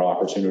create more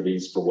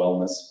opportunities for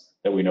wellness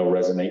that we know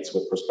resonates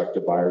with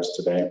prospective buyers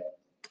today.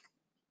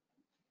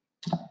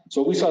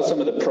 So we saw some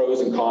of the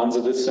pros and cons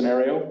of this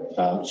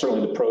scenario.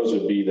 Certainly the pros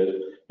would be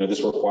that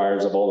this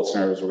requires, of all the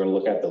scenarios we're going to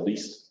look at, the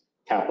least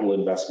capital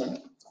investment.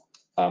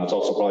 It's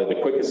also probably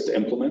the quickest to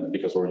implement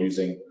because we're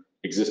using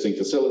existing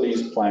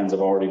facilities. Plans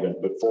have already been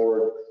put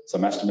forward.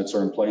 Some estimates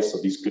are in place, so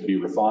these could be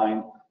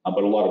refined.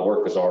 But a lot of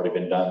work has already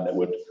been done that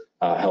would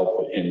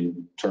help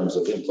in terms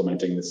of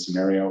implementing this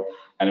scenario.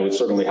 And it would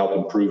certainly help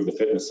improve the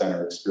fitness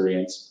center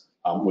experience,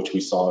 which we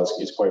saw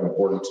is quite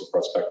important to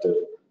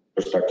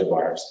prospective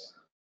buyers.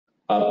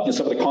 And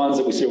some of the cons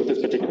that we see with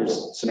this particular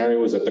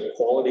scenario is that the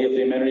quality of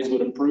the amenities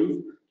would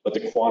improve, but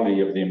the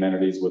quantity of the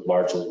amenities would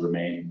largely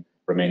remain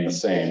the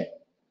same.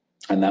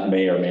 And that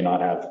may or may not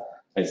have,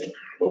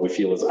 what we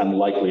feel is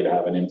unlikely to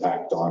have an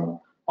impact on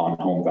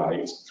home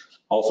values.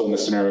 Also in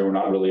this scenario, we're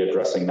not really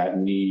addressing that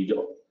need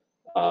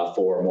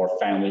for a more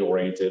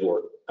family-oriented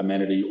or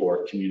amenity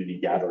or community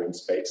gathering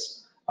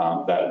space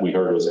that we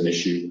heard was an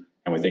issue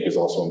and we think is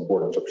also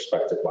important to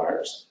prospective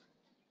buyers.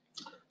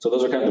 So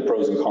those are kind of the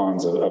pros and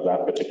cons of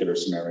that particular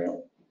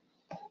scenario.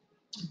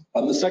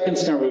 The second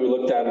scenario we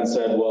looked at and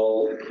said,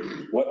 well,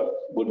 what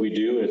would we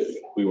do if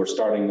we were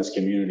starting this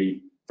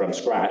community from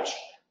scratch?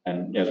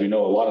 And as we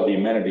know, a lot of the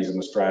amenities in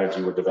the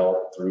strategy were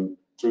developed through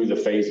the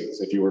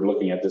phases. If you were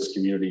looking at this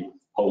community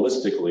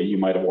holistically, you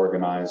might have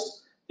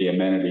organized the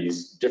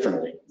amenities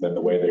differently than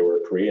the way they were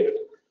created.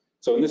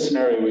 So in this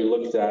scenario, we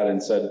looked at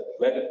and said,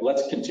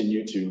 let's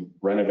continue to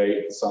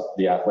renovate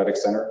the athletic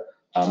center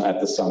at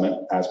the summit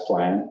as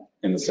planned,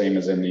 and the same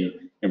as in the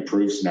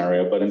improved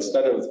scenario. But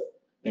instead of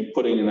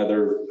putting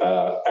another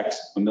 $1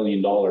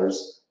 million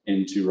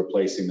into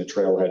replacing the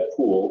Trailhead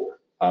pool,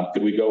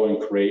 could we go and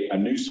create a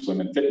new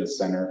swim and fitness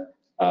center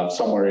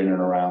somewhere in and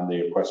around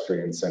the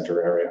equestrian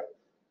center area?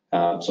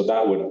 So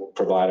that would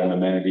provide an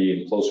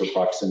amenity in closer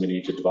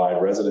proximity to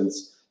Divide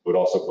residents. It would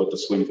also put the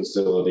swim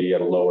facility at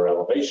a lower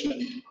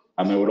elevation.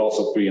 It would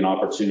also be an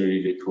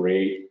opportunity to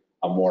create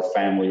a more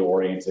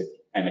family-oriented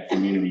and a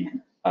community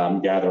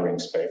gathering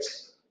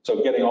space.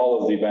 So getting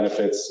all of the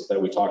benefits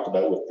that we talked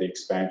about with the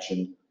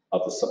expansion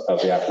of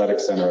the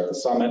athletic center at the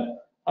summit,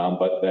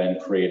 but then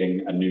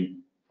creating a new,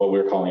 what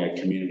we're calling a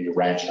community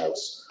ranch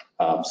house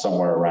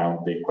somewhere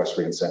around the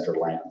equestrian center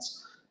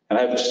lands. And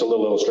I have just a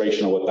little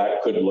illustration of what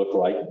that could look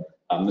like.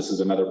 This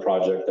is another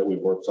project that we've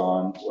worked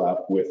on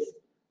with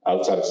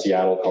outside of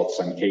Seattle called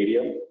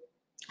Suncadia.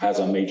 Has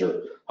a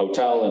major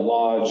hotel and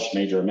lodge,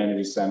 major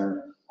amenity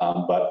center,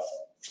 but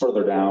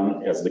further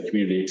down as the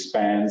community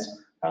expands,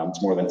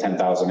 it's more than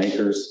 10,000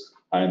 acres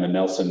in the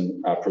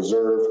Nelson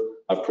Preserve,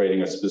 of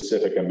creating a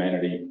specific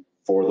amenity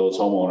for those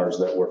homeowners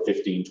that were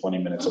 15, 20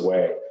 minutes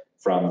away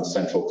from the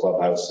central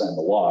clubhouse and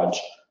the lodge.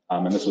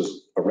 And this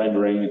was a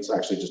rendering. It's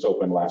actually just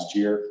opened last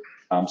year.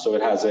 So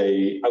it has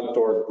a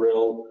outdoor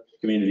grill,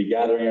 community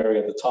gathering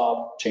area at the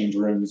top, change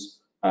rooms,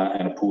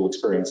 and a pool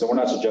experience. And we're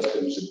not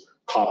suggesting you should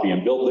copy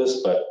and build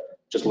this, but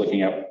just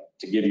looking at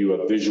to give you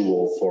a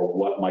visual for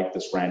what might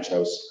this ranch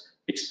house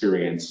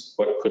experience,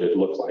 what could it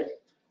look like.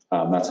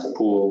 That's the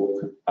pool,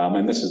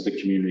 and this is the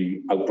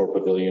community outdoor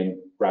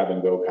pavilion, grab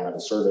and go kind of a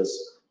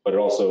service, but it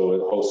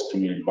also hosts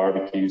community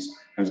barbecues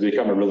and has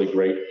become a really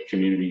great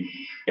community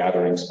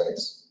gathering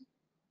space.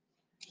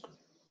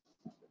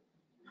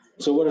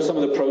 So what are some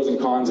of the pros and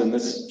cons in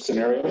this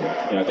scenario?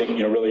 I think,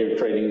 really you're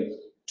creating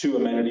two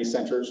amenity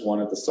centers,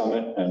 one at the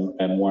summit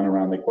and one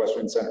around the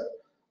equestrian center.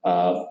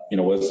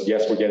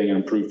 Yes, we're getting an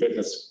improved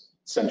fitness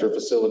center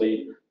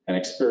facility and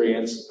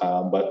experience,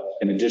 but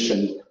in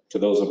addition, to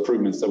those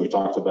improvements that we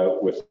talked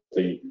about with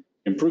the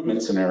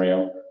improvement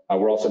scenario,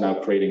 we're also now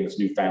creating this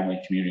new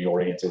family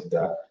community-oriented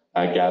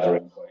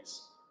gathering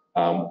place.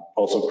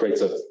 Also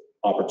creates an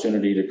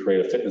opportunity to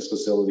create a fitness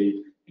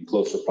facility in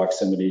closer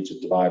proximity to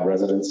Divide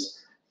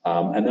residents.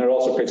 And then it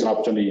also creates an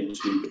opportunity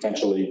to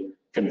potentially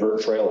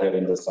convert Trailhead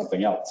into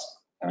something else.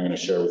 And I'm going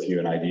to share with you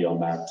an idea on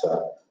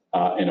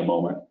that in a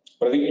moment.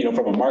 But I think,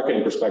 from a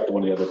marketing perspective,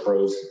 one of the other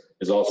pros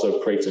is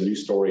also creates a new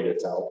story to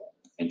tell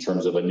in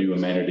terms of a new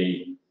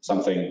amenity,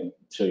 something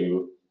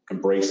to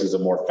embrace as a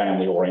more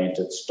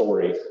family-oriented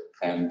story.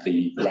 And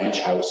the ranch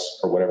house,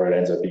 or whatever it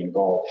ends up being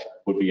called,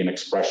 would be an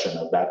expression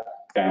of that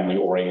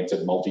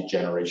family-oriented,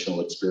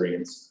 multi-generational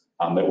experience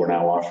that we're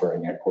now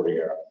offering at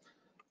Cordillera.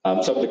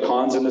 Some of the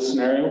cons in this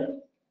scenario,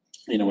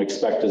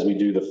 expect as we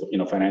do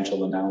the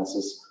financial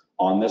analysis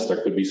on this,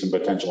 there could be some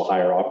potential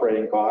higher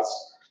operating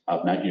costs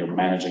of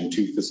managing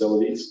two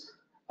facilities.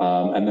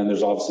 And then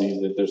there's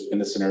obviously, in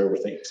this scenario, we're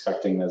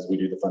expecting as we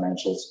do the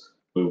financials,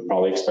 we would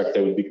probably expect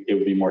it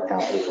would be more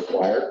capital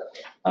required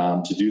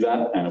to do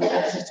that, and it would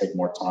obviously take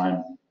more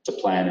time to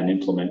plan and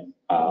implement.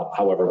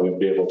 However, we'd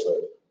be able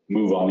to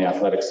move on the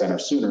athletic center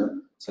sooner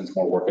since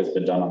more work has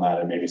been done on that,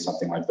 and maybe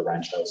something like the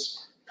ranch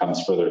house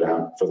comes further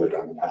down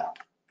the path.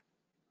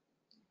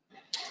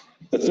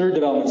 The third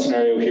development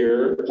scenario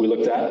here we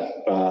looked at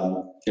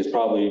is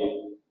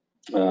probably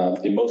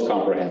the most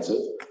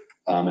comprehensive,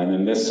 and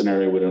in this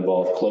scenario would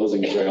involve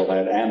closing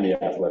Trailhead and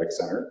the athletic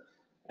center,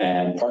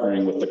 and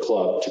partnering with the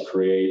club to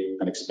create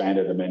an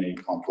expanded amenity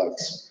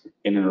complex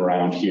in and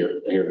around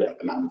here at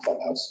the Mountain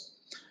Clubhouse.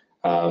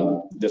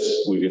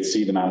 We could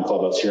see the Mountain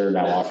Clubhouse here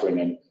now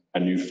offering a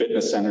new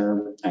fitness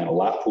center and a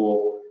lap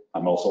pool.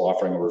 I'm also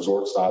offering a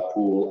resort style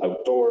pool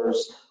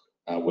outdoors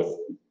with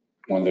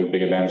one of the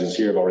big advantages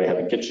here of already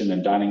having kitchen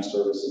and dining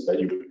services, that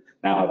you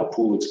now have a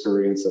pool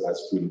experience that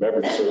has food and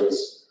beverage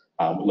service.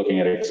 Looking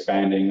at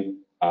expanding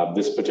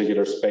this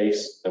particular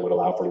space that would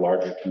allow for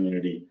larger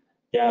community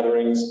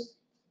gatherings.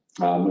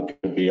 It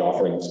could be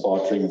offering spa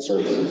treatment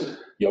services,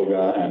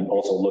 yoga, and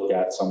also look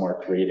at somewhere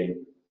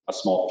creating a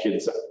small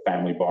kids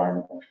family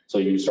barn. So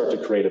you start to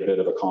create a bit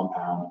of a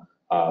compound,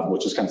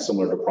 which is kind of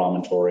similar to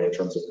Promontory in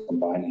terms of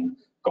combining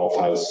golf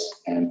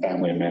house and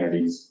family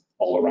amenities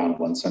all around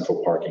one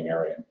central parking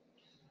area.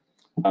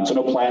 So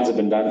no plans have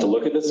been done to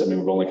look at this. I mean,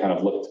 we've only kind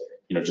of looked,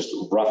 just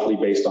roughly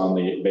based on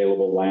the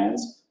available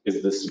lands.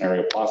 Is this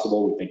scenario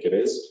possible? We think it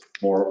is.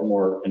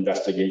 More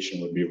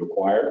investigation would be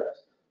required.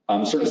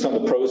 Certainly some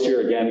of the pros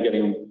here, again,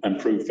 getting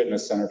improved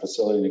fitness center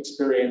facility and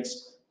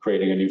experience,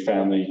 creating a new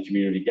family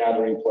community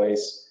gathering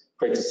place,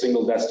 creates a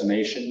single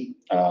destination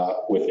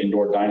with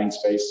indoor dining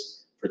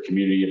space for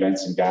community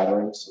events and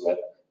gatherings, so that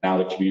now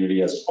the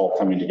community is all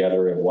coming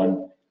together in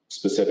one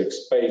specific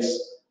space.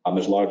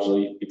 There's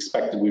largely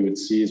expected we would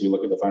see, as we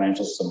look at the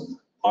financials, some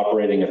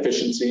operating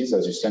efficiencies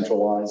as you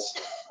centralize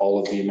all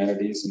of the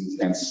amenities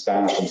and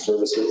staff and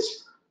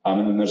services.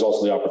 And then there's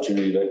also the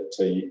opportunity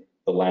that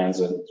the lands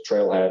at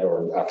Trailhead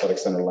or athletic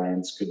center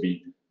lands could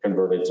be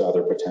converted to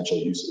other potential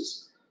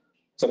uses.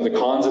 Some of the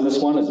cons in this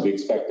one is we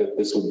expect that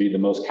this would be the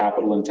most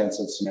capital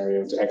intensive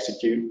scenario to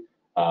execute.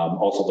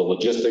 Also the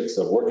logistics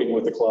of working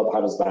with the club, how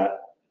does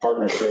that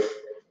partnership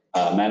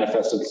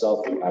manifest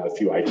itself? We have a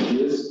few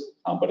ideas,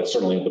 but it's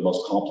certainly the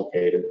most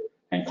complicated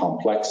and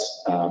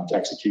complex to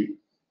execute.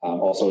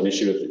 Also an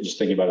issue of just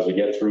thinking about as we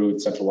get through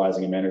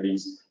centralizing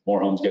amenities,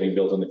 more homes getting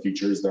built in the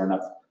future, is there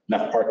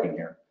enough parking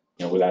here?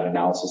 With that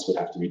analysis would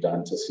have to be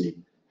done to see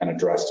and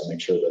address to make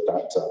sure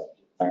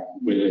that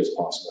really is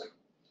possible.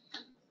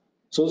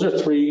 So those are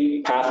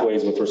three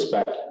pathways with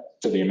respect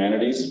to the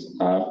amenities.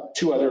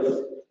 Two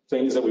other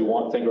things that we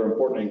think are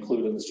important to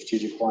include in the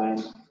strategic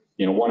plan.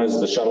 One is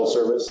the shuttle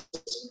service.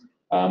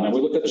 And we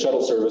looked at the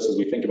shuttle service as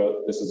we think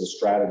about this as a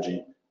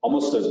strategy,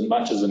 almost as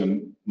much as a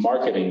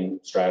marketing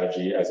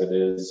strategy as it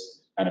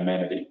is an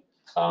amenity.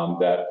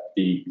 That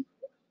the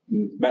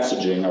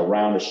messaging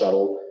around a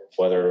shuttle,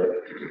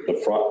 however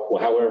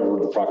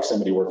the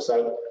proximity works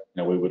out,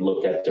 we would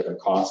look at different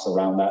costs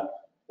around that,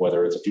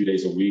 whether it's a few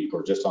days a week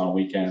or just on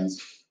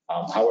weekends,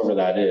 however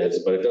that is,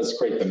 but it does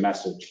create the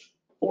message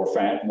for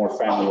more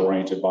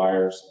family-oriented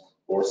buyers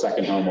or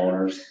second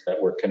homeowners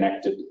that we're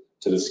connected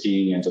to the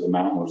skiing and to the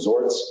mountain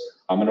resorts.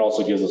 It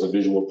also gives us a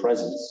visual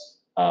presence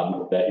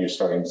that you're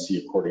starting to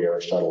see a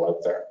Cordillera shuttle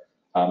out there.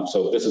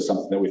 So this is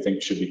something that we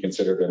think should be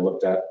considered and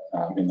looked at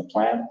in the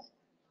plan.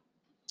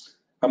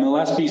 The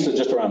last piece is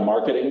just around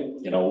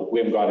marketing. We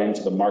haven't got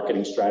into the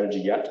marketing strategy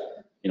yet.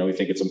 We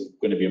think it's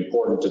going to be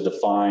important to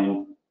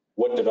define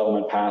what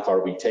development path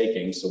are we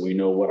taking so we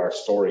know what our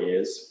story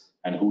is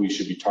and who we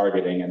should be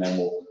targeting, and then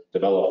we'll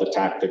develop the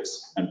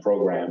tactics and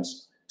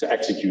programs to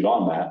execute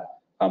on that.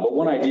 But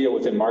one idea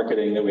within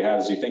marketing that we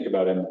have as you think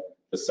about in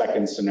the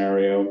second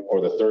scenario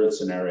or the third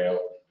scenario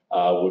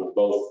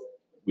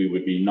we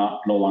would be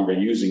no longer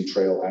using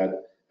Trailhead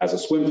as a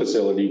swim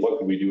facility. What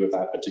could we do with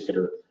that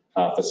particular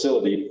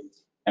facility?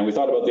 And we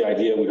thought about the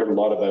idea, we heard a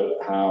lot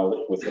about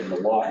how within the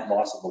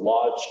loss of the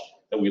lodge,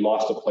 that we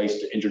lost a place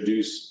to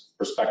introduce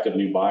prospective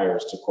new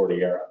buyers to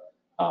Cordillera,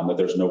 that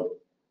there's no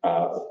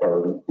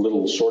or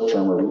little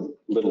short-term or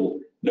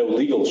no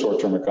legal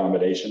short-term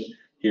accommodation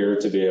here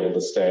to be able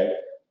to stay.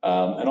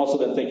 And also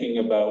then thinking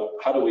about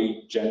how do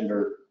we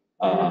gender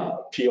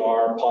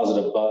PR,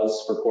 positive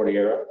buzz for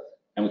Cordillera.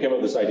 And we came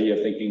up with this idea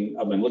of thinking,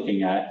 I've been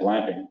looking at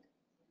glamping,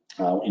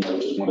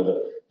 which is one of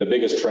the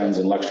biggest trends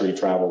in luxury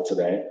travel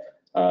today.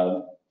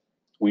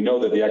 We know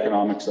that the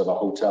economics of a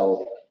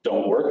hotel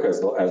don't work, as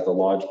the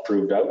lodge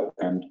proved out,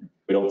 and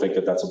we don't think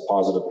that that's a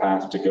positive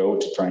path to go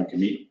to try and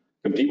compete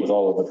with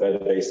all of the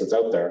bed base that's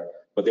out there.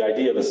 But the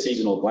idea of a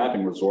seasonal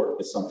glamping resort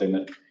is something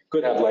that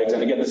could have legs.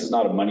 And again, this is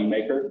not a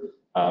moneymaker.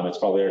 It's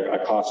probably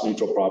a cost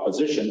neutral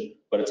proposition,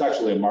 but it's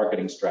actually a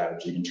marketing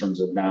strategy in terms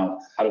of now,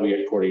 how do we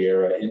get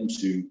Cordillera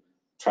into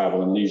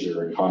travel and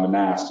leisure and Condé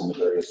Nast and the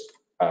various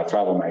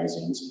travel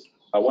magazines.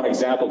 One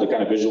example to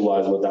kind of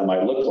visualize what that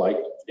might look like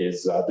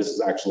is this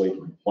is actually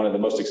one of the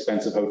most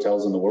expensive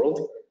hotels in the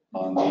world.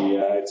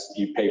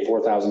 You pay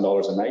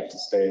 $4,000 a night to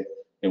stay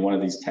in one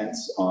of these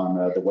tents on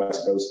the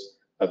west coast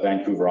of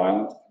Vancouver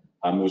Island.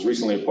 It was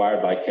recently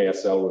acquired by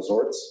KSL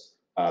Resorts,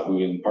 who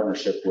in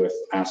partnership with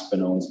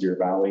Aspen owns Deer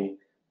Valley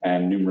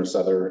and numerous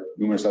other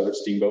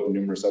Steamboat and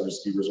numerous other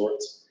ski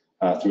resorts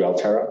through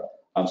Alterra.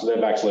 So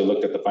they've actually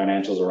looked at the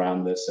financials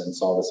around this and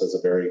saw this as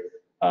a very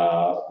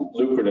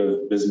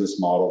lucrative business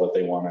model that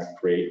they want to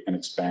create and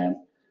expand.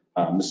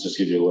 This just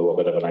gives you a little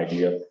bit of an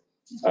idea.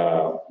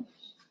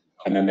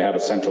 And then they have a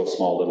central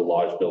small little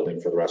lodge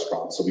building for the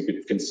restaurant. So we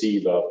could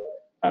conceive of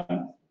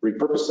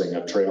repurposing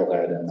a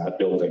trailhead in that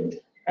building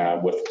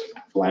with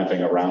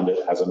glamping around it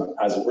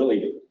as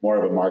really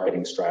more of a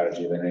marketing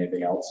strategy than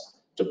anything else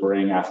to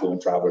bring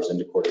affluent travelers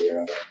into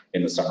Cordillera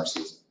in the summer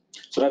season.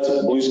 So that's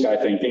blue sky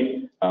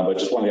thinking, but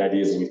just one of the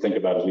ideas as we think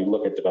about as we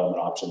look at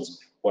development options,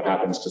 what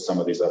happens to some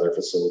of these other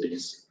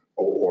facilities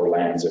or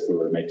lands if we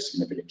were to make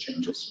significant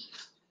changes.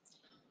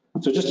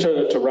 So just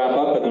to wrap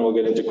up, and then we'll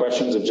get into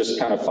questions of just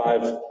kind of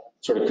 5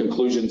 sort of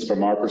conclusions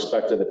from our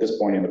perspective at this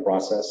point in the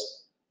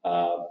process.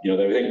 I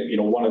think,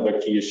 one of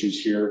the key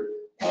issues here,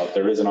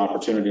 there is an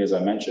opportunity, as I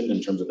mentioned,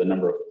 in terms of the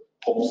number of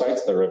home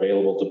sites that are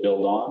available to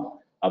build on,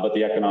 but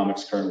the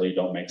economics currently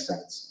don't make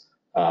sense,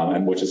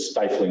 and which is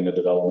stifling the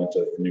development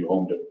of new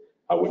home,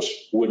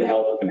 which would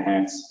help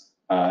enhance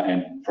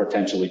and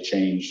potentially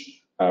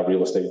change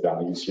real estate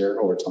values here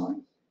over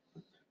time.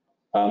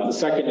 The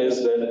second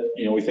is that,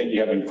 we think you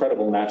have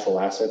incredible natural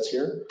assets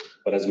here,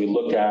 but as we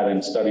look at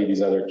and study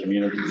these other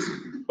communities,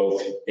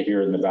 both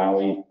here in the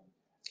valley,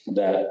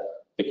 that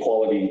the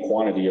quality and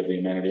quantity of the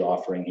amenity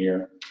offering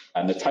here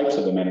and the types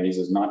of amenities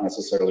is not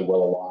necessarily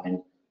well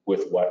aligned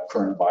with what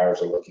current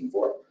buyers are looking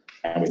for.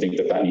 And we think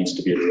that that needs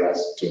to be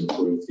addressed to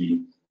improve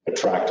the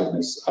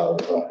attractiveness of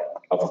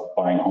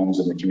buying homes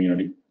in the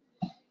community.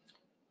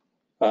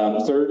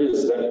 Third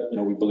is that,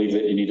 we believe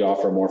that you need to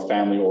offer a more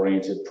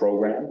family-oriented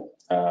program.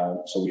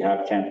 So we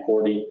have Camp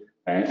Cordy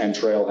and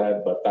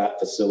Trailhead, but that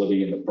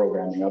facility and the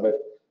programming of it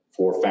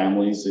for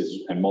families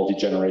and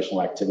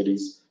multi-generational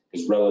activities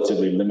is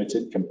relatively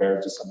limited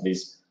compared to some of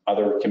these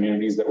other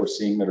communities that we're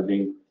seeing that are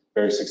being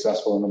very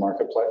successful in the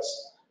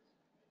marketplace.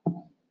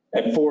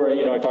 And 4,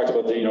 I talked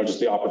about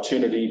just the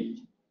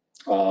opportunity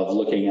of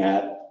looking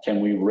at, can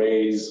we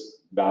raise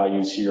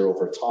values here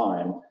over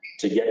time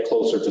to get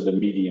closer to the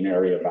median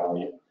area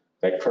value,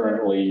 that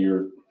currently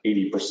you're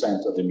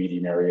 80% of the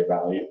median area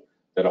value,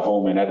 that a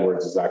home in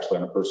Edwards is actually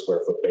on a per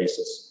square foot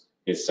basis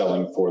is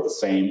selling for the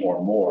same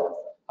or more.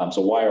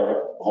 So why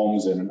are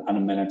homes in an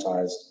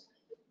unamenitized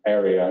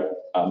area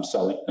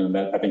selling? And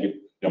then I think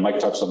Mike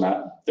touched on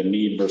that, the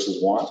need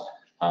versus want.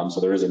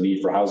 So there is a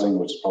need for housing,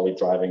 which is probably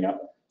driving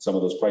up some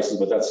of those prices,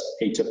 but that's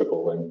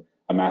atypical in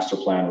a master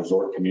plan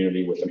resort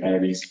community with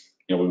amenities.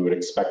 We would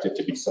expect it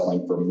to be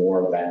selling for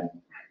more than,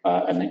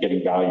 and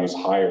getting values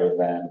higher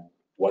than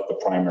what the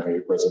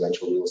primary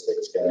residential real estate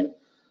is getting.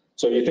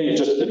 So you think it's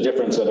just the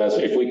difference of, as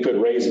if we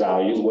could raise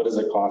values, what does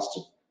it cost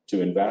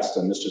to invest?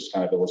 And this just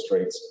kind of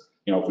illustrates,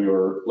 if we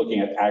were looking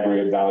at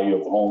aggregate value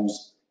of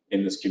homes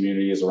in this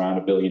community is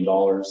around $1 billion,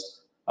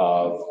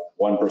 of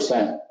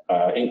 1%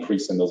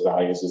 increase in those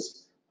values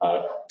is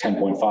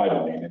 10.5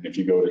 million. And if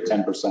you go to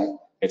 10%,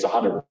 it's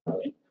 100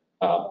 million.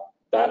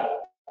 That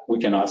we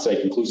cannot say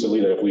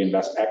conclusively that if we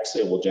invest X,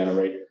 it will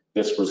generate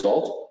this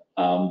result.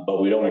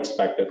 But we don't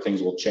expect that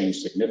things will change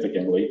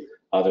significantly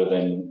other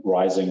than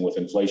rising with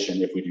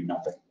inflation if we do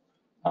nothing.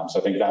 So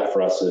I think that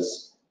for us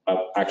is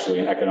actually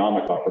an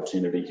economic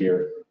opportunity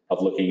here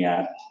of looking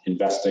at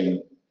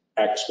investing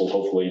X will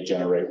hopefully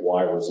generate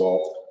Y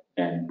result,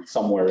 and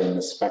somewhere in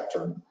the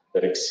spectrum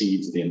that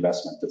exceeds the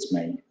investment that's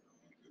made.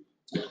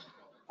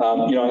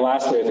 And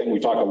lastly, I think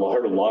we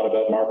heard a lot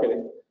about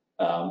marketing.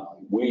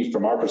 We,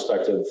 from our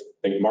perspective,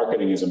 think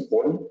marketing is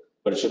important,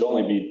 but it should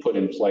only be put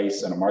in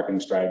place, and a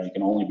marketing strategy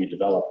can only be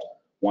developed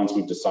once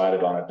we've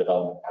decided on a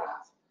development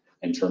path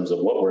in terms of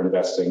what we're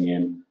investing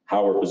in,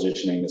 how we're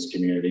positioning this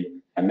community,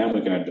 and then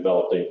we can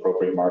develop the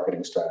appropriate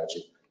marketing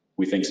strategy.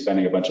 We think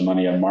spending a bunch of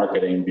money on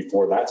marketing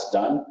before that's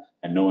done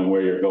and knowing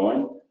where you're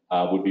going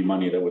would be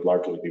money that would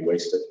largely be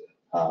wasted.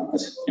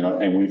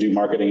 And we do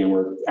marketing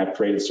and have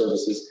creative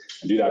services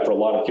and do that for a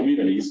lot of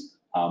communities,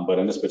 But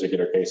in this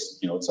particular case,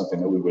 it's something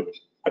that we would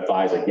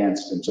advise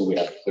against until we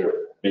have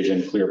clear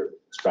vision, clear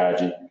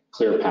strategy,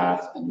 clear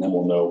path, and then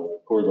we'll know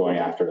who we're going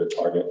after to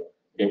target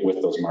it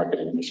with those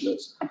marketing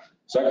initiatives.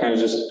 So that kind of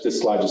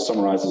this slide just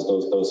summarizes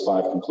those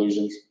 5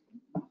 conclusions.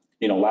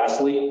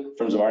 Lastly, in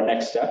terms of our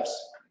next steps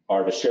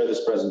are to share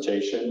this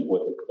presentation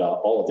with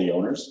all of the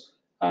owners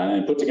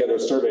and put together a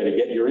survey to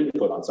get your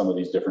input on some of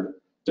these different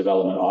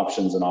development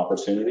options and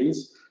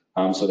opportunities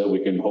so that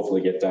we can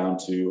hopefully get down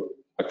to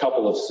a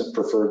couple of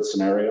preferred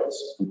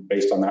scenarios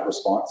based on that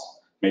response.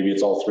 Maybe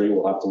it's all 3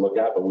 we'll have to look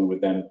at, but we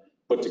would then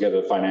put together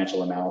a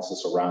financial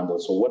analysis around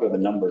those. So what are the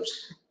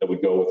numbers that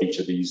would go with each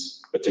of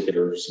these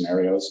particular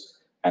scenarios?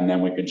 And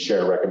then we can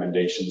share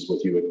recommendations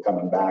with you and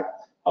coming back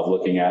of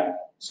looking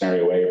at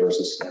scenario A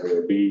versus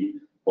scenario B,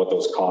 what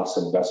those costs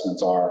and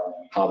investments are,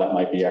 how that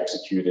might be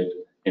executed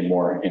in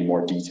more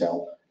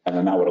detail. And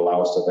then that would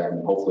allow us to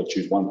then hopefully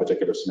choose one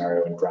particular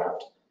scenario and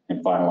draft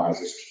and finalize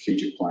a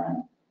strategic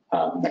plan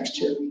next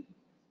year.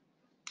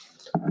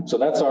 So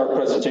that's our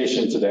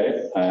presentation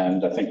today,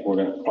 and I think we're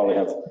going to probably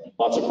have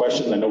lots of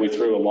questions. I know we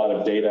threw a lot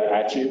of data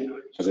at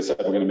you. As I said,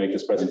 we're going to make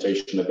this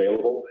presentation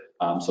available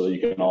so that you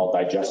can all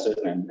digest it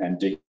and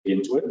dig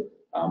into it.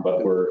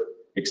 But we're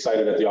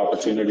excited at the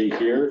opportunity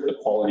here, the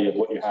quality of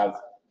what you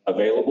have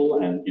available,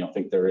 and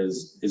think there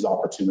is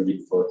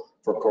opportunity for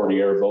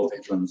Cordillera, both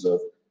in terms of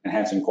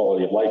enhancing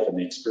quality of life and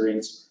the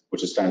experience,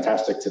 which is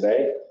fantastic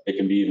today. It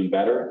can be even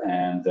better,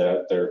 and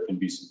there can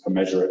be some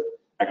commensurate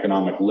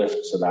economic lift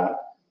to that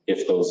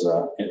if those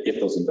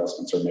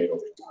investments are made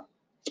over time.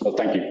 So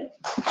thank you.